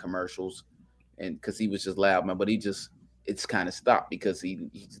was in commercials, and because he was just loud, man. But it's kind of stopped because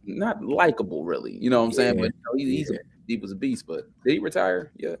he's not likable, really. You know what I'm saying? But he was a beast. But did he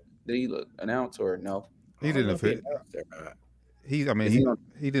retire? Yeah. Did he announce or no? He didn't. He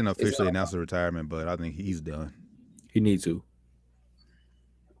didn't officially announce the retirement, but I think he's done. He needs to.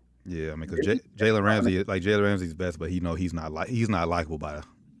 Yeah, I mean, because Jalen Ramsey's best, but he's not likable by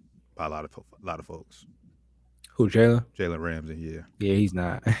a lot of folks. Who, Jalen? Jalen Ramsey, yeah. Yeah, he's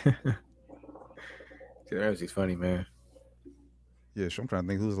not. Jalen Ramsey's funny, man. Yeah, so I'm trying to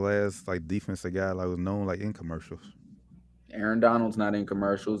think who's the last defensive guy was known in commercials. Aaron Donald's not in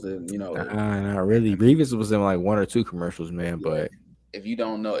commercials, and not really. Reeves was in 1 or 2 commercials, man. But if you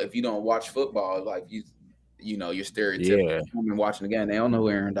don't watch football, you're stereotypical. Yeah. Women watching the game, they don't know who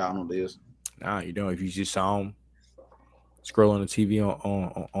Aaron Donald is. Nah, you don't. If you just saw him scroll on the TV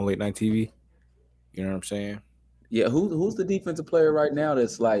on late night TV, you know what I'm saying? Yeah, who's the defensive player right now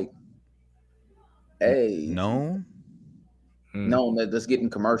that's known that's getting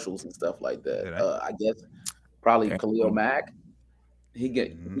commercials and stuff like that? I guess probably Khalil Mack. He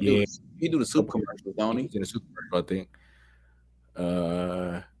do the soup commercials, don't he? He's in the Super Bowl, I think.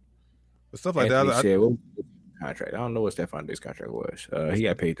 But stuff like that. What contract? I don't know what Stephon Diggs' contract was. He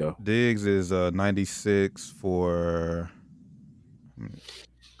got paid though. Diggs is 96 for.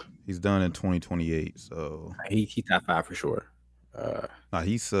 He's done in 2028, so he top 5 for sure.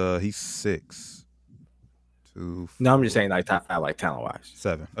 He's 6. No, I'm just saying top 5 talent wise.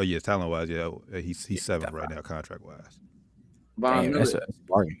 7. Oh yeah, talent wise, yeah. He's 7 right now, contract wise. Von Miller. That's a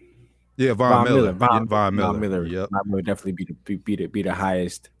bargain. Yeah, Von Miller. Von Miller. Yep. Von Miller definitely be the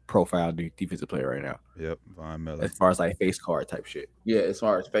highest profile defensive player right now. Yep, Von Miller. As far as face card type shit. Yeah, as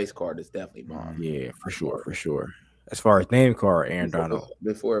far as face card, it's definitely Von. Yeah, for sure. As far as name card, Aaron Donald.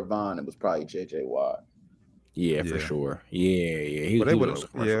 Before Von, it was probably J.J. Watt. Yeah, for sure. Yeah.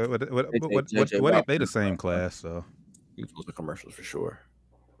 They the same class, so he was the commercials for sure.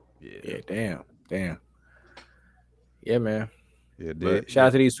 Yeah. Damn. Yeah, man. Yeah, shout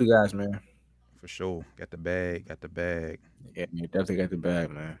out to these 2 guys, man. For sure. Got the bag. Yeah, you definitely got the bag,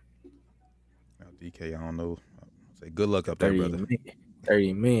 man. Now, DK, I don't know. Say good luck up there, brother.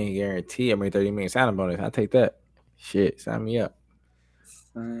 30 million guarantee. 30 million signing bonus. I'll take that. Shit, sign me up.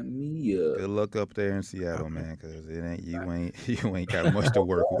 Good luck up there in Seattle, man, because you ain't got much to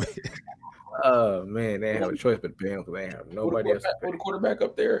work with. Oh man, they ain't have a choice but to pay him because they ain't have nobody else. Put a quarterback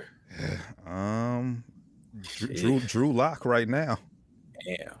up there. Drew Lock right now.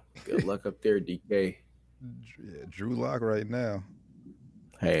 Damn. Good luck up there, DK. Yeah, Drew Lock right now.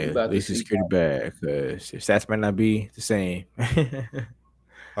 Hey, at least it's security bad because your stats might not be the same.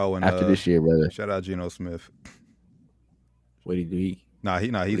 And after this year, brother. Shout out Geno Smith. What did he do?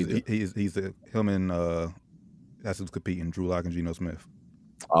 He's him and that's who's competing. Drew Lock and Geno Smith.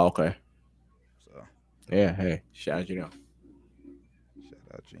 Oh, okay. So yeah, hey, shout out Geno. Shout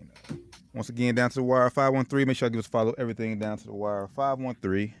out Geno. Once again, Down to the Wire 513. Make sure you give us a follow. Everything Down to the Wire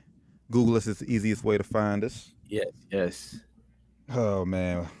 513. Google us is the easiest way to find us. Yes. Oh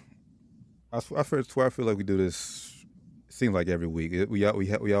man, I feel like we do this. It seems like every week. We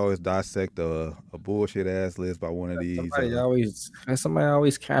always dissect a bullshit ass list by one of these. Somebody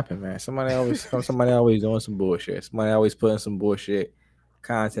always capping, man. Somebody always doing some bullshit. Somebody always putting some bullshit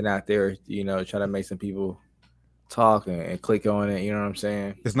content out there. Trying to make some people talk and click on it. You know what I'm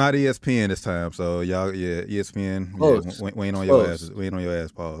saying? It's not ESPN this time, so y'all, ESPN. Close. Yeah, we ain't on your ass. We ain't on your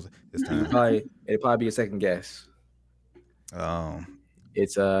ass. Pause this time. It'd probably be a second guess.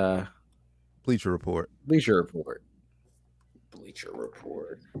 It's Bleacher Report.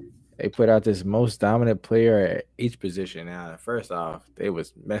 They put out this most dominant player at each position. Now, first off, they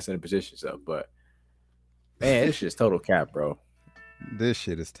was messing the positions up, but man, this shit's total cap, bro. This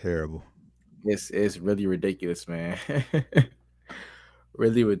shit is terrible. It's really ridiculous, man.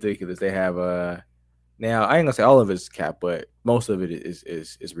 Really ridiculous. They have now I ain't gonna say all of it's cap, but most of it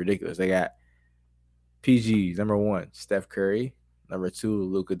is ridiculous. They got PGs, number 1, Steph Curry, number 2,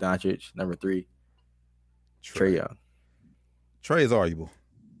 Luka Doncic, number 3, Trae Young. Trae is arguable.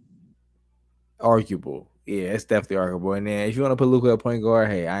 Yeah, it's definitely arguable. And then if you want to put Luka at point guard,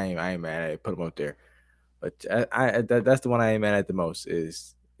 hey, I ain't mad at it. Put him up there. But that's the one I ain't mad at the most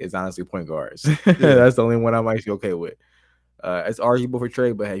is honestly point guards. Yeah. That's the only one I'm actually okay with. It's arguable for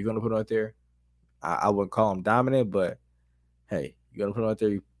Trae, but hey, you want to put him out there? I wouldn't call him dominant, but hey, you gonna put him out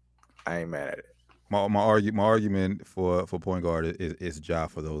there? I ain't mad at it. My argument for point guard is Ja,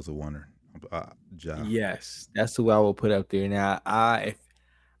 for those who wonder. Ja. Yes, that's who I will put up there. Now, I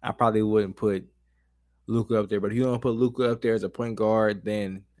probably wouldn't put Luka up there, but if you don't put Luka up there as a point guard,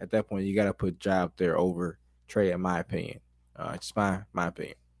 then at that point you got to put Ja up there over Trae, in my opinion. Just my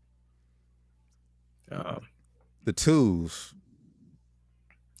opinion. The twos.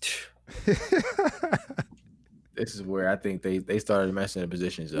 This is where I think they started messing the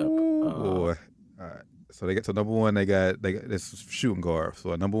positions up. Boy. All right. So number 1 they got this shooting guard.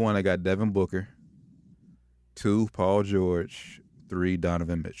 So number 1 they got Devin Booker, 2 Paul George, 3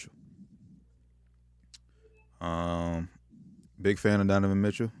 Donovan Mitchell. Big fan of Donovan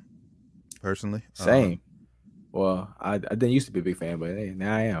Mitchell, personally. Same. Well, I didn't used to be a big fan, but hey,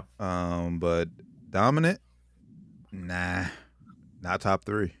 now I am. But dominant, nah, not top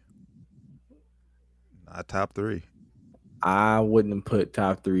 3. Not top 3. I wouldn't put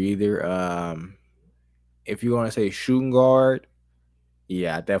top 3 either. If you're going to say shooting guard,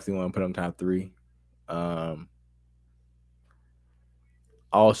 yeah, I definitely want to put him top 3.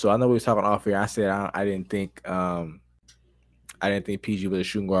 Also, I know we was talking off here. I said I didn't think PG was a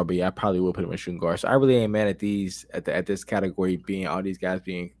shooting guard, but yeah, I probably would put him in shooting guard. So I really ain't mad at these at this category being all these guys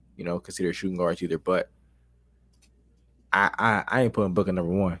being considered shooting guards either. But I ain't putting Booker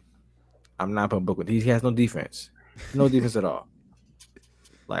number 1. I'm not putting Booker. He has no defense, at all.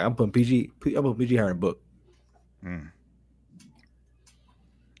 Like I'm putting PG higher than Book.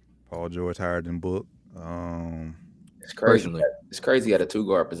 Paul George higher than Book. It's crazy. Personally. It's crazy at a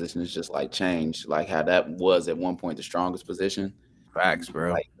 2-guard position. It's just like changed, like how that was at one point the strongest position. Facts,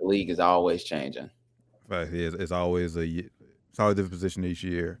 bro. Like the league is always changing. Right, it's always a different position each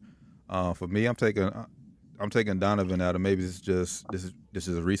year. For me, I'm taking Donovan out, and maybe this is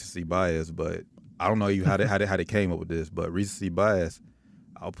a recency bias, but I don't know how they came up with this, but recency bias.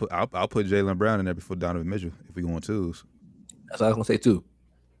 I'll put Jaylen Brown in there before Donovan Mitchell if we go on 2s. That's what I was gonna say too.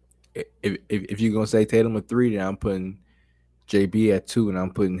 If you're gonna say Tatum at 3, then I'm putting JB at 2, and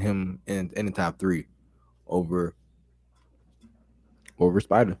I'm putting him in the top 3 over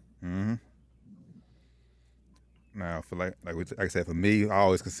Spider. Mm-hmm. Now, for like I said, for me, I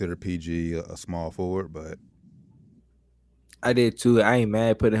always consider PG a small forward, but I did too. I ain't mad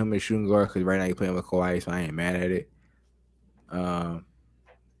at putting him in shooting guard because right now you're playing with Kawhi, so I ain't mad at it. I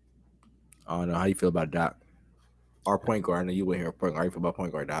don't know how you feel about Doc. Our point guard. I know you went here. Point guard. How you feel about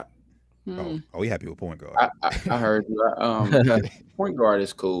point guard, Doc? Oh, we happy with point guard. I heard you. Point guard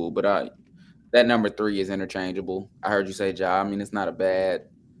is cool, but that number 3 is interchangeable. I heard you say Ja. I mean, it's not a bad,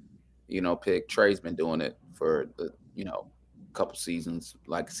 pick. Trey's been doing it for the, couple seasons,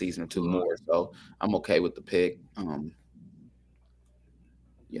 like a season or 2 more. So I'm okay with the pick. I don't know.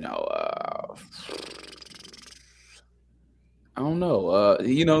 You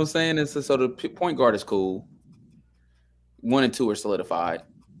know what I'm saying? So the point guard is cool. 1 and 2 are solidified.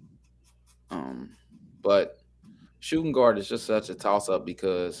 But shooting guard is just such a toss-up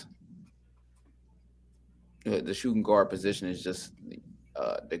because the shooting guard position is just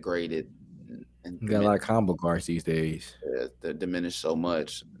degraded. And you got a lot of combo guards these days. They're diminished so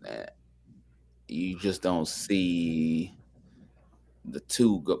much that you just don't see the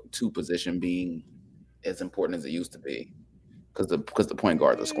two position being as important as it used to be, because the point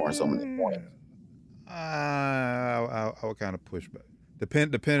guards are scoring so many points. I would kind of push back.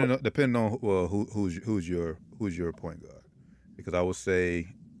 Depending on who's your point guard, because I would say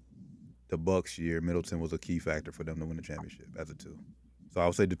the Bucks year Middleton was a key factor for them to win the championship as a 2. So I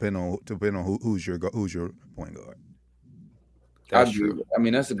would say depending on who's your point guard. That's true. I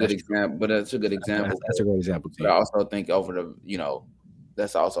mean, that's a good example, but that's a good example. That's a great example too. But I also think over the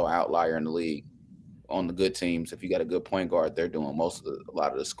that's also an outlier in the league. On the good teams, if you got a good point guard, they're doing a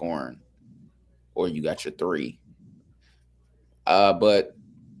lot of the scoring, or you got your 3. But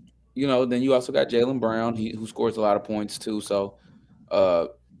then you also got Jaylen Brown, who scores a lot of points too. So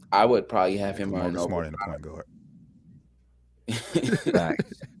I would probably have him on Smart in the point guard.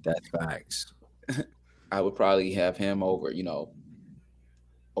 Facts. That's facts. I would probably have him over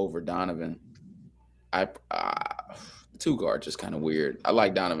Donovan. The 2 guard just kind of weird. I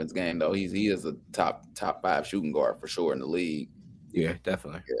like Donovan's game though. He is a top 5 shooting guard for sure in the league. Yeah,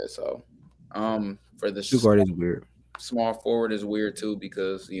 definitely. Yeah. So for the 2 guard is weird. Small forward is weird too,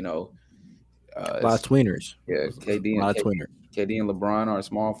 because a lot of tweeners. Yeah, KD and LeBron are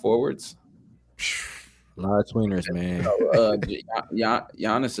small forwards. A lot of tweeners, man.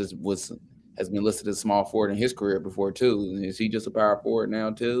 Giannis has been listed as small forward in his career before too. Is he just a power forward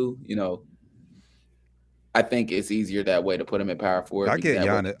now too? I think it's easier that way to put him at power forward. I get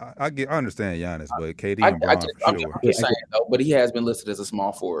Giannis. I understand Giannis, but KD and Bron for sure. I'm just saying though, but he has been listed as a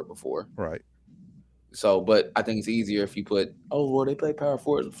small forward before. Right. So, but I think it's easier if you put, they played power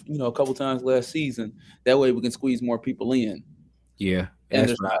forward, a couple times last season. That way we can squeeze more people in. Yeah.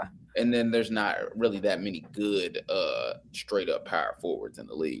 And then there's not really that many good straight up power forwards in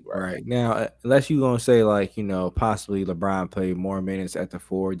the league, right? Right. Now, unless you're going to say possibly LeBron played more minutes at the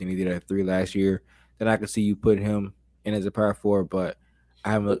 4 than he did at 3 last year, then I can see you put him in as a power forward, but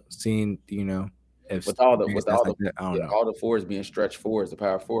I haven't seen, if with all the forwards being stretched forwards, the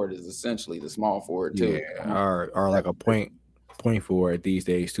power forward is essentially the small forward too. Yeah, or like a point forward these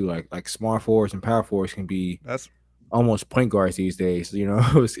days too. Like small forwards and power forwards can be almost point guards these days.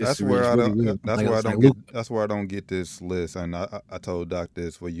 That's where I don't get this list. And I told Doc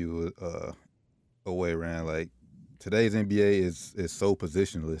this when you away around. Like today's NBA is so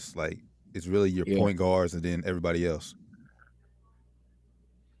positionless. Like it's really your point guards and then everybody else.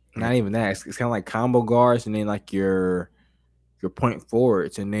 Not even that. It's kind of like combo guards and then like your point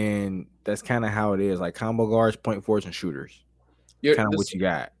forwards, and then that's kind of how it is. Like combo guards, point forwards, and shooters. Kind of what you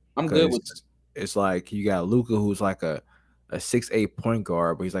got. I'm good with this. It's like you got Luka, who's like a 6'8" point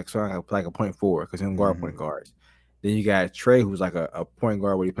guard, but he's like sort of like a point forward because he don't guard point guards. Then you got Trey, who's like a point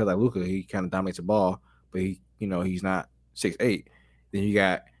guard where he plays like Luka. He kind of dominates the ball, but he's not 6'8". Then you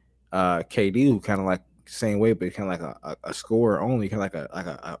got KD, who kind of like same way, but kind of like a scorer only, kind of like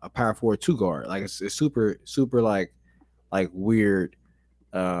a power forward 2 guard. Like it's super like weird,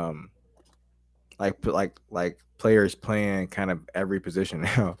 like players playing kind of every position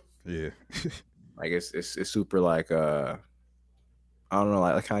now. Yeah, like it's super like I don't know,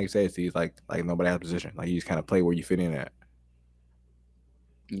 like how you say it, Steve, like nobody has a position. Like you just kind of play where you fit in at.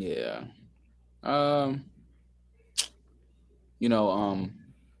 Yeah. So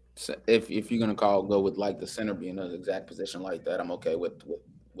if you're gonna go with like the center being an exact position like that, I'm okay with the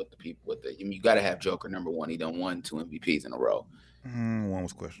people with it. You got to have Joker number 1. He done won 2 MVPs in a row. One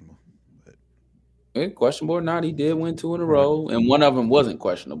was questionable. Questionable or not, he did win 2 in a row, and one of them wasn't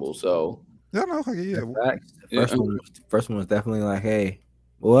questionable. So First one was definitely like, hey,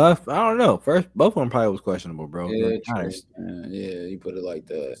 well, I don't know. First, both of them probably was questionable, bro. Yeah, you put it like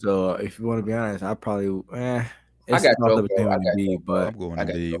that. So if you want to be honest, I probably I got Joker. But I'm going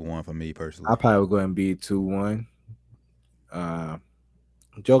to be 1 for me personally. I probably would go and be 2-1.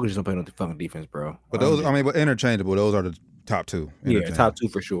 Joker just don't play no fucking defense, bro. But but interchangeable. Those are the top 2. Yeah, top 2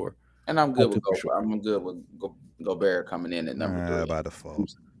 for sure. And I'm good with Gobert coming in at number 3 by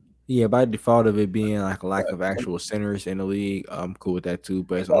default. Yeah, by default of it being like a lack of actual centers in the league, I'm cool with that too.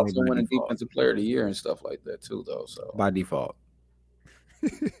 But it's only winning defensive player of the year and stuff like that too, though. So by default.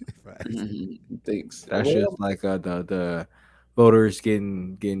 Thanks. That's just like the voters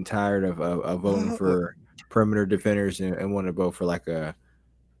getting tired of voting for perimeter defenders and want to vote for like a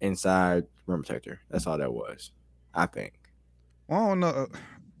inside rim protector. That's all that was, I think. Oh no.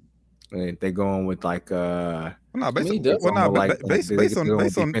 They're going with like based on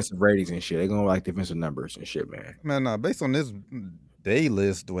defensive ratings and shit. They're going with like defensive numbers and shit, man. Man, based on this day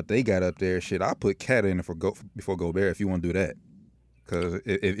list, what they got up there, shit, I put Cat in before Gobert if you want to do that. Because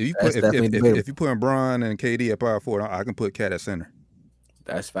if you put Bron and KD at power forward, I can put Cat at center.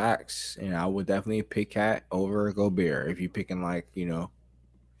 That's facts. And I would definitely pick Cat over Gobert if you're picking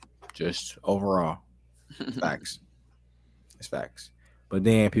just overall. Facts. It's facts. But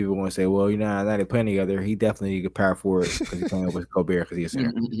then people want to say, well, now they're playing together. He definitely need a power forward because he's playing with Gobert because he's a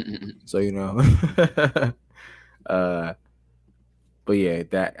center. So but yeah,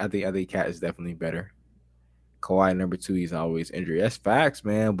 that I think Cat is definitely better. Kawhi number 2, he's always injured. That's facts,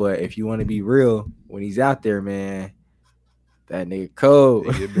 man. But if you want to be real, when he's out there, man, that nigga cold.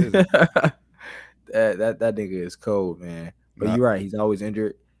 that nigga is cold, man. But you're right, he's always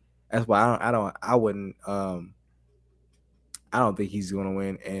injured. That's why I don't think he's gonna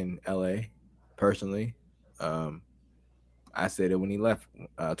win in LA personally. I said it when he left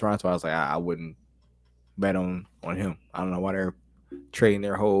Toronto. I was like, I wouldn't bet on him. I don't know why they're trading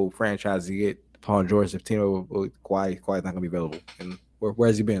their whole franchise to get Paul George. If team with Kawhi's not gonna be available. And where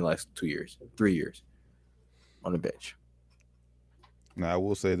has he been the last 2 years, 3 years on the bench? Now I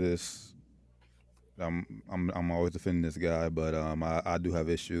will say this. I'm always defending this guy, but I do have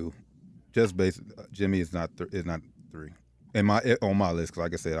issue. Just Jimmy is not 3 on my list. Because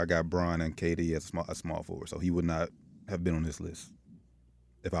like I said, I got Bron and KD as a small forward, so he would not have been on this list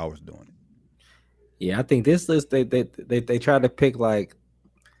if I was doing it. Yeah, I think this list they tried to pick they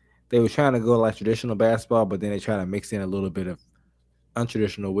were trying to go like traditional basketball, but then they try to mix in a little bit of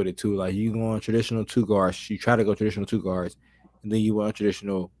untraditional with it too. Like you go on traditional 2 guards, you try to go traditional 2 guards, and then you went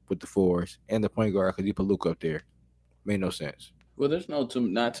untraditional with the 4s and the point guard because you put Luka up there. Made no sense. Well, there's not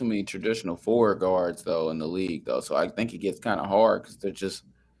too many traditional 4 guards though in the league though, so I think it gets kind of hard because they're just,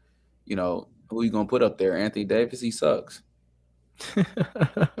 who are you gonna put up there? Anthony Davis, he sucks.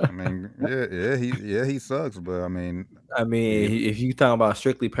 I mean, he sucks, but I mean, if you talking about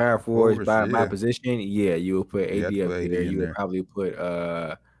strictly power forwards by my position, you would put AD up there. You would probably put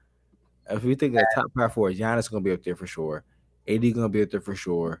if we think of top power forwards, Giannis gonna be up there for sure. AD gonna be up there for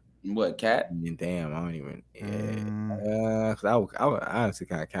sure. What, Cat? I mean, damn, I don't even. Because I would honestly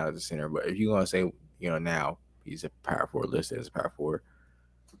kind of count as a center, but if you're gonna say, now he's a power forward listed as a power forward.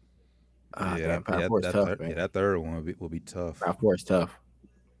 Power forward's tough, man. Yeah, that third one will be tough. Power forward's tough.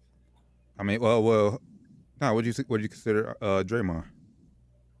 I mean, well, now what do you consider Draymond?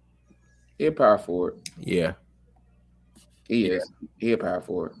 He a power forward. Yeah, he is. He a power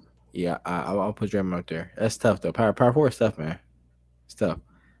forward. Yeah, I'll put Draymond up there. That's tough though. Power forward's tough, man. It's tough.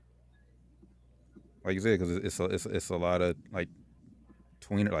 Like you said, because it's a lot of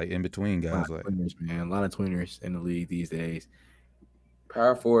tweener, in between guys. Tweeners, man. A lot of tweeners in the league these days.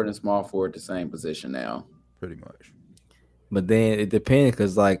 Power forward and small forward the same position now. Pretty much. But then it depends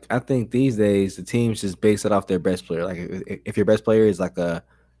because, I think these days the teams just base it off their best player. Like, if your best player is like a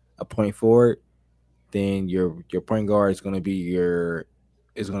point forward, then your point guard is going to be going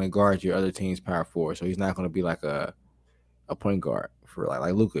to guard your other team's power forward. So he's not going to be like a point guard for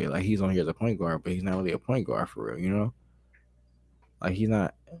like Luka. Like, he's on here as a point guard, but he's not really a point guard for real, Like, he's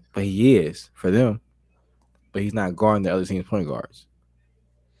not, but he is for them. But he's not guarding the other team's point guards.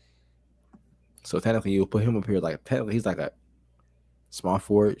 So technically, you'll put him up here technically he's like a small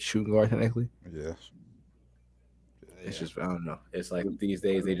forward shooting guard technically. Yeah. It's just, I don't know. It's like these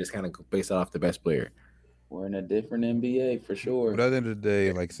days they just kind of base it off the best player. We're in a different NBA for sure. But at the end of the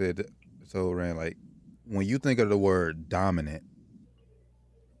day, like I said, so Rand, when you think of the word dominant,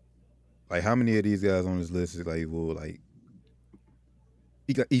 how many of these guys on this list is it's gonna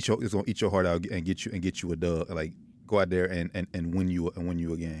eat your heart out and get you a dub, go out there and win you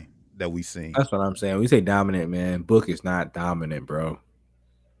a game that we've seen. That's what I'm saying. When you say dominant, man, Book is not dominant, bro.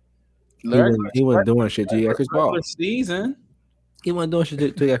 He wasn't doing shit till he got Chris Paul. Season. He wasn't doing shit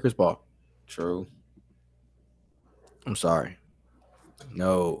till he got Chris Paul. True. I'm sorry.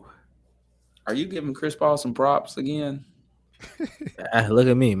 No. Are you giving Chris Paul some props again? Look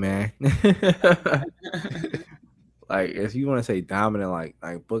at me, man. If you want to say dominant, like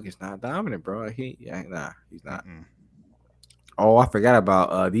Book is not dominant, bro. He's not. Mm-mm. Oh, I forgot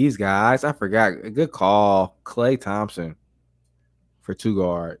about these guys. I forgot. Good call, Klay Thompson for 2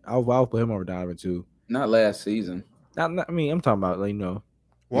 guard. I'll put him over Donovan too. Not last season. I'm talking about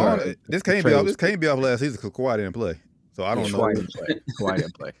Well, this can't be off last season because Kawhi didn't play. So I don't know. Kawhi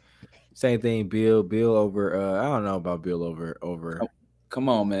didn't play. Same thing. Bill over. I don't know about Bill over. Come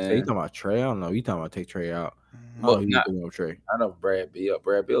on, man. So you talking about Trey? I don't know. You talking about take Trey out? Oh, he's doing Trey. I know Brad Beal.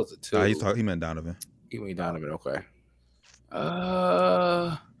 Brad Beal's a 2. Nah, he meant Donovan. He meant Donovan. Okay.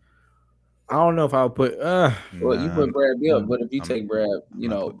 I don't know if I would put. Well, you put Brad Beal, but if you take Brad,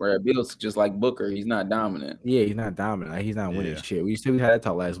 Brad Beal's just like Booker. He's not dominant. Yeah, he's not dominant. He's not winning shit. We had that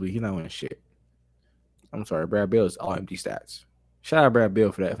talk last week. He's not winning shit. I'm sorry, Brad Beal is all empty stats. Shout out Brad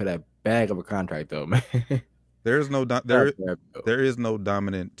Beal for that bag of a contract though, man. There is no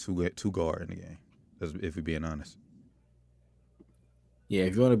dominant two guard in the game. If we're being honest. Yeah,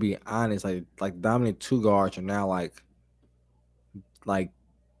 if you want to be honest, like dominant two guards are now like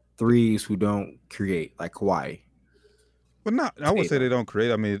threes who don't create, like Kawhi. But not, I would say they don't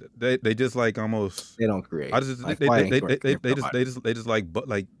create. I mean, they just like almost. They don't create. I just like, they just like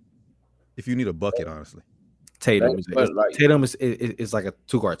if you need a bucket, honestly. Tatum is like a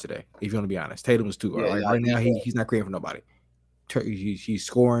two guard today. If you want to be honest, Tatum is two guard. Yeah, right now he's not creating for nobody. He's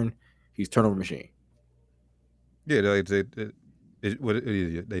scoring. He's turnover machine. Yeah, they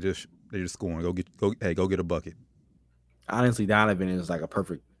just scoring. Go get a bucket. Honestly, Donovan is like a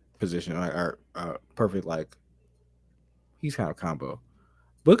perfect position, or perfect like. He's kind of combo.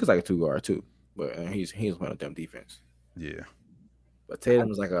 Book is like a two guard too, but he's one of them defense. Yeah, but Tatum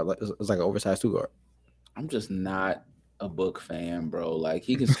is like an oversized two guard. I'm just not a Book fan, bro. Like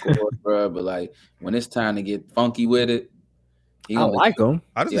he can score, bro, but like when it's time to get funky with it, I like him.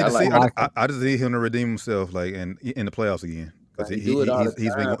 I just need him to redeem himself, like in the playoffs again, because he's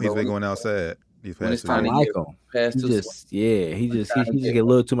been going outside. When it's time to get past he just get a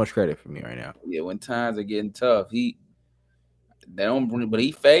little too much credit for me right now. Yeah, when times are getting tough, he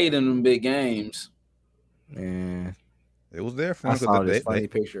fade in them big games. Man. It was there for him. Funny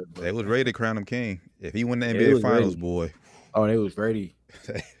picture. They was ready to crown him king. If he won the NBA Finals, boy. Oh, it was ready.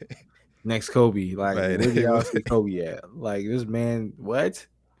 Next Kobe. Like, where do y'all see Kobe at? Like, this man, what?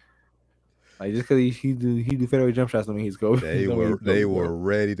 Like, just because he do fadeaway jump shots, don't mean he's Kobe. They were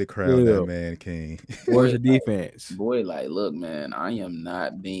ready to crown that man king. Where's the defense? Boy, like, look, man, I am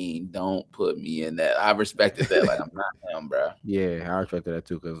not don't put me in that. I respected that. Like, I'm not him, bro. Yeah, I respected that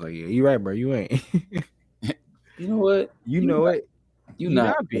too, because, like, yeah, you right, bro. You ain't. You know what? You know it. You're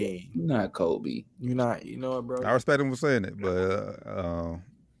not Kobe. You're not. You know it, bro. I respect him for saying it, but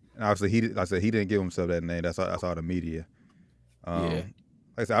obviously he didn't give himself that name. That's all the media. Yeah.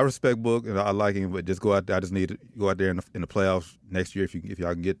 Like I said, I respect Book and I like him, but just go out there. I just need to go out there in the playoffs next year if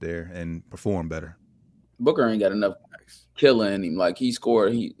y'all can get there and perform better. Booker ain't got enough killer in him. Like he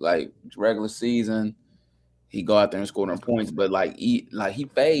scored, regular season. He go out there and score them points, but he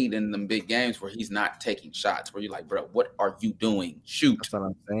fade in them big games where he's not taking shots. Where you're like, bro, what are you doing? Shoot. That's what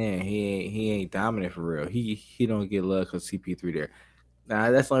I'm saying. He ain't dominant for real. He don't get love because CP3 there.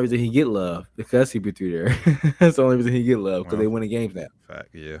 Nah, that's the only reason he get love because CP3 there. That's the only reason he get love because they winning games now. Fact,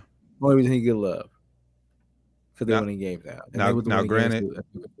 yeah. The only reason he get love because they winning games now. Now, granted,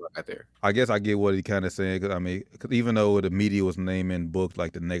 I guess I get what he kind of saying because even though the media was naming Book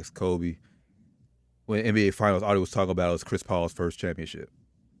like the next Kobe. When NBA Finals, all he was talking about was Chris Paul's first championship.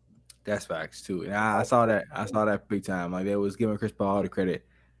 That's facts too, and I saw that. I saw that big time. Like they was giving Chris Paul all the credit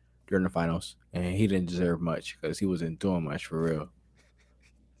during the finals, and he didn't deserve much because he wasn't doing much for real.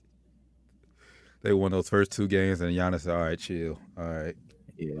 They won those first two games, and Giannis said, "All right, chill. All right."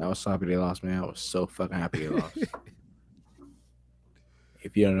 Yeah, I was so happy they lost, man. I was so fucking happy they lost.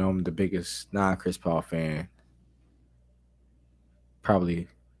 If you don't know, I'm the biggest non-Chris Paul fan, probably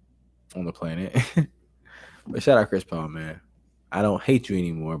on the planet. But shout out Chris Paul, man. I don't hate you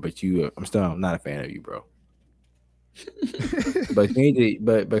anymore, but I'm not a fan of you, bro.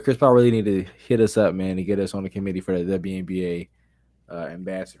 but Chris Paul really need to hit us up, man, to get us on the committee for the WNBA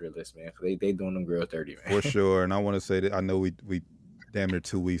ambassador list, man. Cause they doing them girls dirty, man. For sure. And I want to say that I know we damn near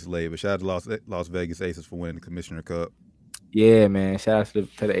 2 weeks late, but shout out to Las Vegas Aces for winning the Commissioner Cup. Yeah, man. Shout out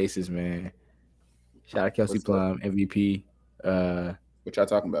to the Aces, man. Shout out Kelsey Plum, MVP. What y'all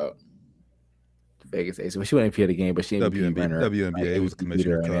talking about? Vegas Aces. Well, she wasn't MVP of the game, but she WNBA. It was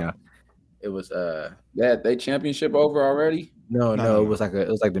Commissioner Cup. Now. It was they championship over already? No. It was like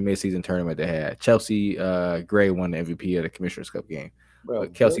the midseason tournament they had. Chelsea Gray won the MVP of the Commissioner's Cup game. Bro,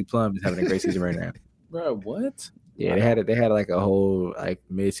 but Kelsey Plum is having a great season right now. Bro, what? Yeah, they had like a whole like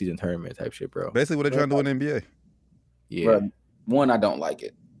midseason tournament type shit, bro. Basically what they're trying to do in the NBA. Yeah. Bro, one, I don't like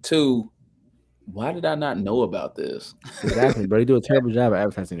it. Two, why did I not know about this? Exactly, bro. They do a terrible job of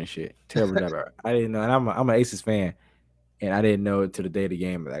advertising this shit. Terrible job. I didn't know, and I'm an Aces fan, and I didn't know it to the day of the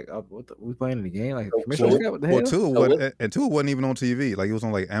game. Like, oh, we playing in the game? Like, what the hell? Two wasn't even on TV. Like, it was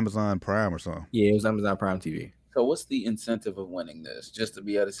on like Amazon Prime or something. Yeah, it was Amazon Prime TV. So, what's the incentive of winning this? Just to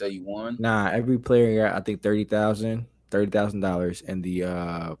be able to say you won? Nah, every player got I think $30,000, and the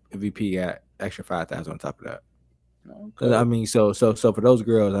MVP got extra $5,000 on top of that. Okay. I mean, so for those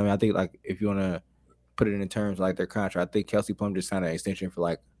girls, I mean, I think like if you want to put it in terms of like their contract, I think Kelsey Plum just signed an extension for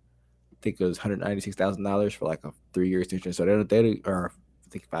like I think it was $196,000 for like a 3-year extension. So they or I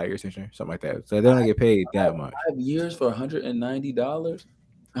think 5-year extension, something like that. So they don't get paid that much. 5 years for $190.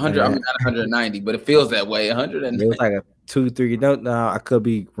 100. I mean, not 190, but it feels that way. 100. It was like a 2-3. No, I could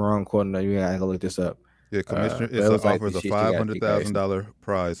be wrong quoting that. You gotta go look this up. Yeah, commissioner. But it was like offers the a shit she got $500,000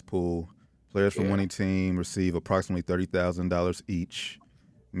 prize pool. Players from Yeah. winning team receive approximately $30,000 each.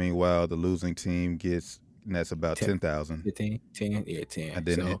 Meanwhile, the losing team that's about 10,000. 10. Yeah, 10. And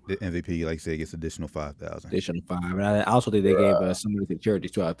then So the MVP, like you said, gets additional 5,000. additional 5. And I also think they gave some money to charity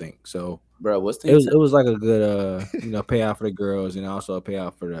too, I think. So Bro, what's the it was like a good payout for the girls and also a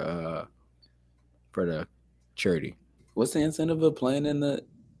payout for the charity. What's the incentive of playing in the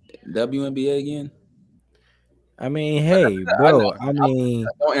WNBA again? I mean, hey, bro. I mean,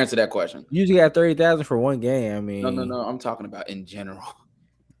 don't answer that question. You usually got 30,000 for one game. I mean, no. I'm talking about in general.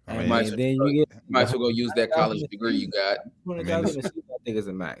 I mean, then you might as well go use that college degree you got. 200,000 a season, I think is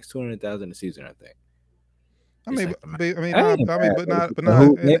a max. 200,000 a season, I think. But not.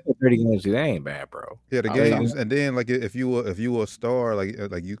 30 games, that ain't bad, bro. Yeah, the games, and then like if you were a star, like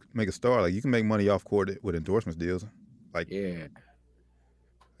you make a star, like you can make money off court with endorsements deals, like yeah.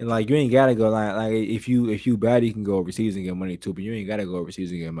 And like you ain't gotta go like if you bad, you can go overseas and get money too, but you ain't gotta go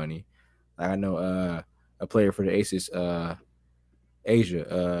overseas and get money. Like I know a player for the Aces,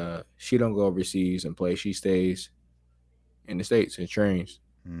 Asia, she don't go overseas and play. She stays in the States and trains.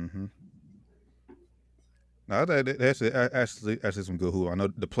 Mm-hmm. No, that's actually some good hoop. I know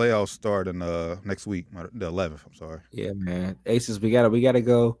the playoffs start in next week, the 11th. I'm sorry. Yeah, man. Aces, we gotta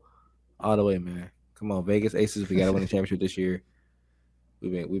go all the way, man. Come on, Vegas Aces, we gotta win the championship this year.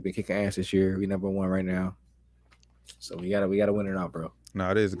 We've been kicking ass this year. We number 1 right now, so we gotta win it out, bro. No,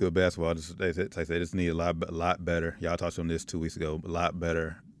 it is a good basketball. They just need a lot better. Y'all talked on this 2 weeks ago. A lot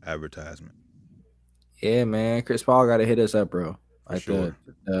better advertisement. Yeah, man. Chris Paul got to hit us up, bro. Like sure.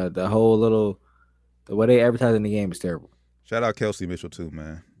 the whole little the way they advertise in the game is terrible. Shout out Kelsey Mitchell too,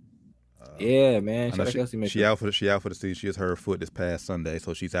 man. Yeah, man. Shout out Kelsey Mitchell. She out for the season. She just hurt her foot this past Sunday,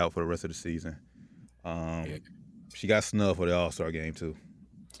 so she's out for the rest of the season. She got snubbed for the All-Star game too.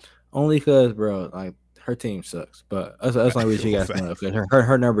 Only because, bro, like her team sucks. But that's the only reason she got snubbed. Because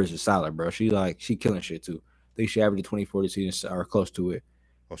her numbers are solid, bro. She killing shit too. I think she averaged 24 this season or close to it.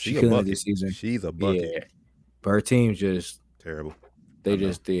 Oh, she's a bucket. This season. She's a bucket. Yeah. But her team's just terrible. They're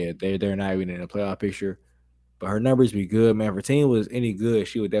not even in the playoff picture. But her numbers be good, man. If her team was any good,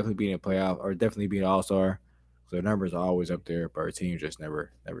 she would definitely be in the playoff or definitely be an all-star. So her numbers are always up there, but her team's just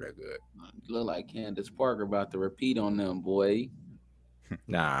never that good. Look like Candace Parker about to repeat on them, boy.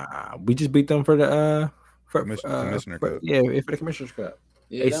 Nah, we just beat them for the Commissioner Cup. Yeah, for the Commissioner's Cup.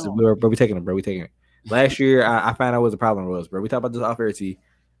 Yeah, Aces, bro, we taking it, bro. We taking it. Last year, I found out what the problem was, bro. We talked about this off air, T.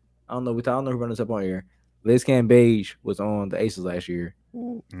 I don't know who run this up on air. Liz Cambage was on the Aces last year.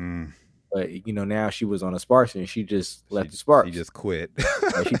 But, now she was on the Sparks and she just left the Sparks. She just quit.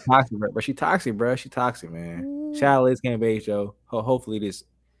 She toxic, bro. But she toxic, bro. She toxic, man. Shout out Liz Cambage, Joe. Hopefully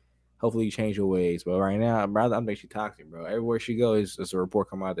you change your ways. But right now, I think she's toxic, bro. Everywhere she goes, there's a report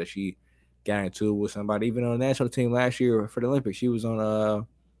come out that she got into it with somebody. Even on the national team last year for the Olympics, she was on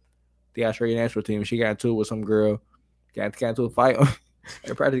the Australian national team. She got into it with some girl. Got into a fight.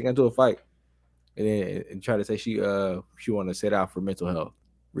 They practically got into a fight. And tried to say she wanted to sit out for mental health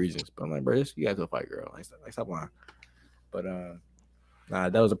reasons. But I'm like, bro, you got to fight, girl. Like, stop lying. But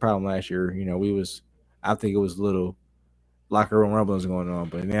that was a problem last year. I think it was little locker room rumblings going on.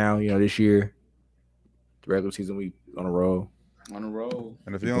 But now, this year, the regular season, we on a roll. On a roll.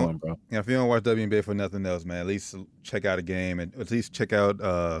 And if you don't watch WNBA for nothing else, man, at least check out a game and at least check out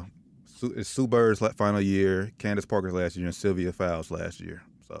Sue Bird's final year, Candace Parker's last year, and Sylvia Fowles last year.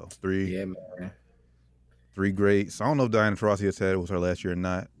 So three greats. I don't know if Diana Taurasi said it was her last year or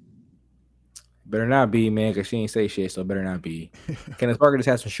not. Better not be, man, because she ain't say shit, so better not be. Candace Parker just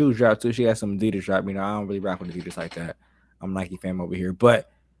had some shoes drop, too. She got some Adidas drop. I don't really rock with Adidas like that. I'm a Nike fan over here. But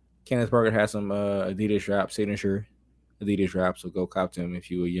Candace Parker has some Adidas drop, signature Adidas drop, so go cop them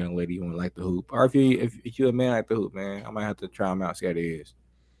if you a young lady you want to like the hoop. Or if you a man like the hoop, man, I might have to try them out, see how it is.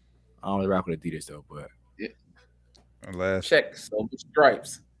 I don't really rock with Adidas, though, but. Yeah. Check so the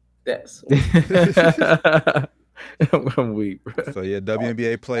stripes. That's I'm weak, bro. So yeah,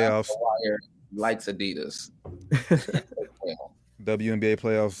 WNBA playoffs likes Adidas. WNBA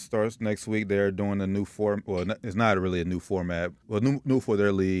playoffs starts next week. They're doing a new form. Well, it's not really a new format. Well, new for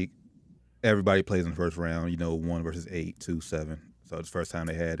their league. Everybody plays in the first round. 1 versus 8, 2, 7. So it's the first time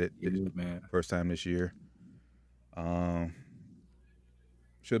they had it. Man. First time this year.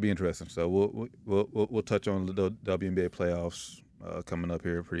 Should be interesting. So we'll touch on the WNBA playoffs coming up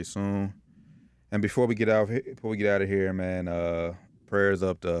here pretty soon. And before we get out of here, man, prayers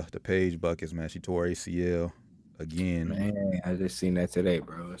up to Paige Buckets, man. She tore ACL again. Man, I just seen that today,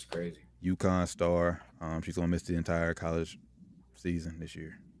 bro. It's crazy. UConn star. She's gonna miss the entire college season this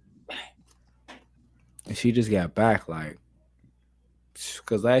year. And she just got back like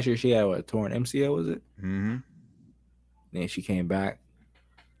Because last year she had a torn MCL, was it? Mm-hmm. Then she came back.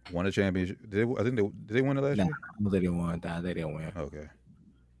 Won a championship. Did they win it last year? They didn't win. They didn't win. Okay.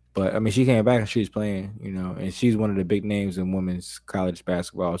 But I mean, she came back and she was playing, and she's one of the big names in women's college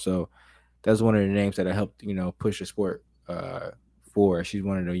basketball. So that's one of the names that helped, push the sport forward. She's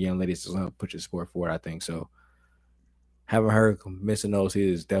one of the young ladies that helped push the sport forward, I think. So having her missing those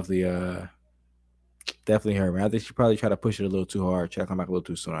is definitely her, man. I think she probably tried to push it a little too hard, try to come back a little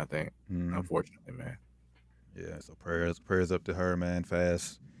too soon, I think. Unfortunately, man. Yeah, so prayers up to her, man.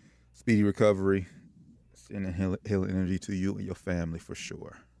 Fast, speedy recovery. Sending healing energy to you and your family for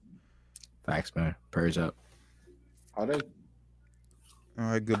sure. Facts, man. Prayers up. All right. All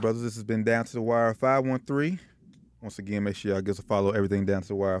right, good brothers. This has been Down to the Wire 513. Once again, make sure y'all give us a follow. Everything Down to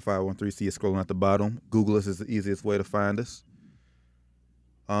the Wire 513. See it scrolling at the bottom. Google us is the easiest way to find us.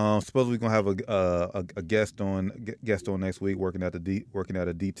 Suppose we're gonna have a guest on next week, working out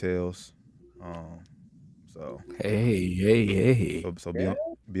the details. So hey. So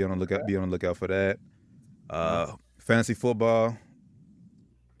be on the lookout for that. Fantasy football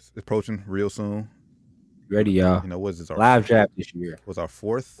is approaching real soon. Ready, y'all? What is this? Our live draft this year. Was our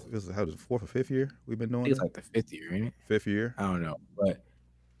fourth? How was it, fourth or fifth year we've been doing? It's like the 5th year, ain't it? 5th year. I don't know, but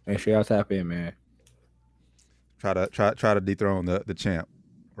make sure y'all tap in, man. Try to dethrone the champ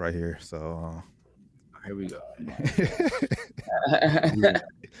right here. So here we go.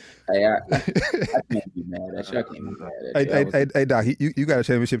 Hey, I can't be mad at you. I can't be mad at you. Hey, Doc, you got a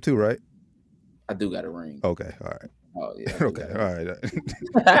championship too, right? I do got a ring. Okay, all right. Oh yeah. Okay, all right.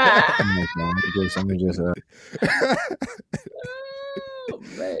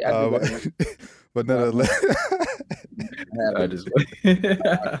 But nonetheless, I appreciate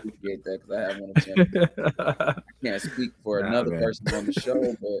that because I have one championship. I can't speak for another person on the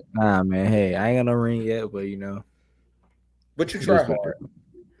show, but nah, man. Hey, I ain't got no ring yet, but But you try hard.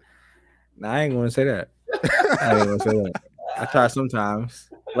 Nah, I ain't gonna say that. I try sometimes.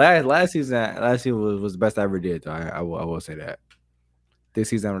 Last season was the best I ever did, though. I will say that. This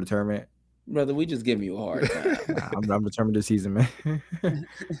season I'm determined. Brother, we just giving you a hard time. I'm determined this season, man. I'm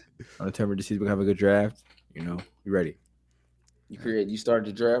determined this season we're gonna have a good draft. You ready? You started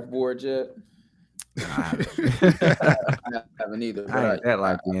the draft board yet? Nah, I haven't either. I ain't that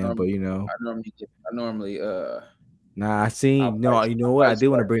locked in, but I normally Nah, I seen no. You know what? I did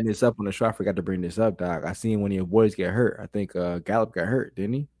want to bring this up on the show. I forgot to bring this up, Doc. I seen one of your boys get hurt. I think Gallup got hurt,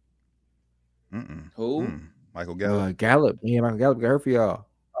 didn't he? Who? Michael Gallup. Gallup. Yeah, Michael Gallup got hurt for y'all.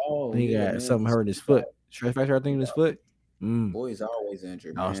 Oh, he got something hurt in his foot. Stress fracture, I think, in his foot. Boy's always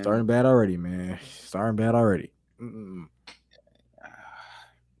injured. Oh, starting bad already, man.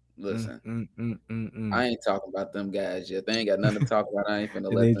 Listen, I ain't talking about them guys yet. They ain't got nothing to talk about. I ain't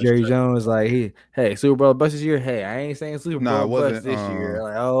finna let them. Jerry Jones like, hey, Super Bowl bust this year. Hey, I ain't saying Super Bowl bust this year.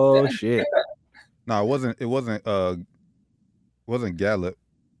 Like, oh shit. No, it wasn't Gallup.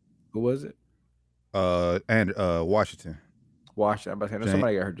 Who was it? And Washington. I'm about to say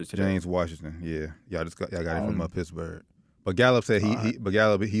somebody got hurt just today. James Washington. Yeah, y'all got him from Pittsburgh. But Gallup said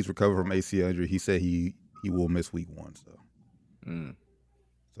he's recovered from ACL injury. He said he will miss week 1.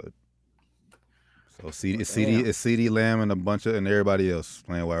 So CD Lamb and and everybody else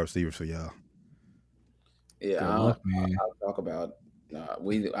playing wide receivers for y'all. Yeah, I'll talk about.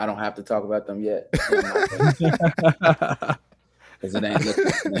 I don't have to talk about them yet. Because it ain't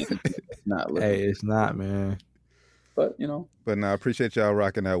looking. It's not looking. Hey, it's not, man. But But I appreciate y'all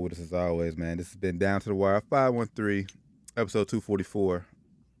rocking out with us as always, man. This has been Down to the Wire 513, episode 244.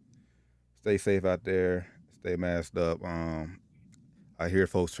 Stay safe out there. Stay masked up. I hear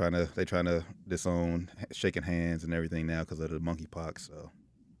folks trying to disown shaking hands and everything now because of the monkeypox. So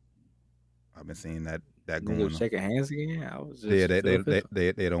I've been seeing that going on. Shaking hands again? They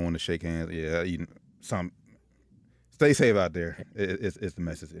don't want to shake hands. Yeah, stay safe out there. It's the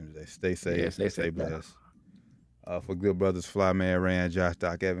message at the end of the day. Stay safe. Yeah, stay blessed. For good brothers, Flyman Rand, Josh,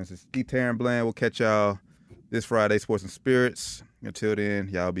 Doc Evans, it's D. Taryn Bland. We'll catch y'all this Friday, Sports and Spirits. Until then,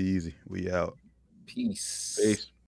 y'all be easy. We out. Peace.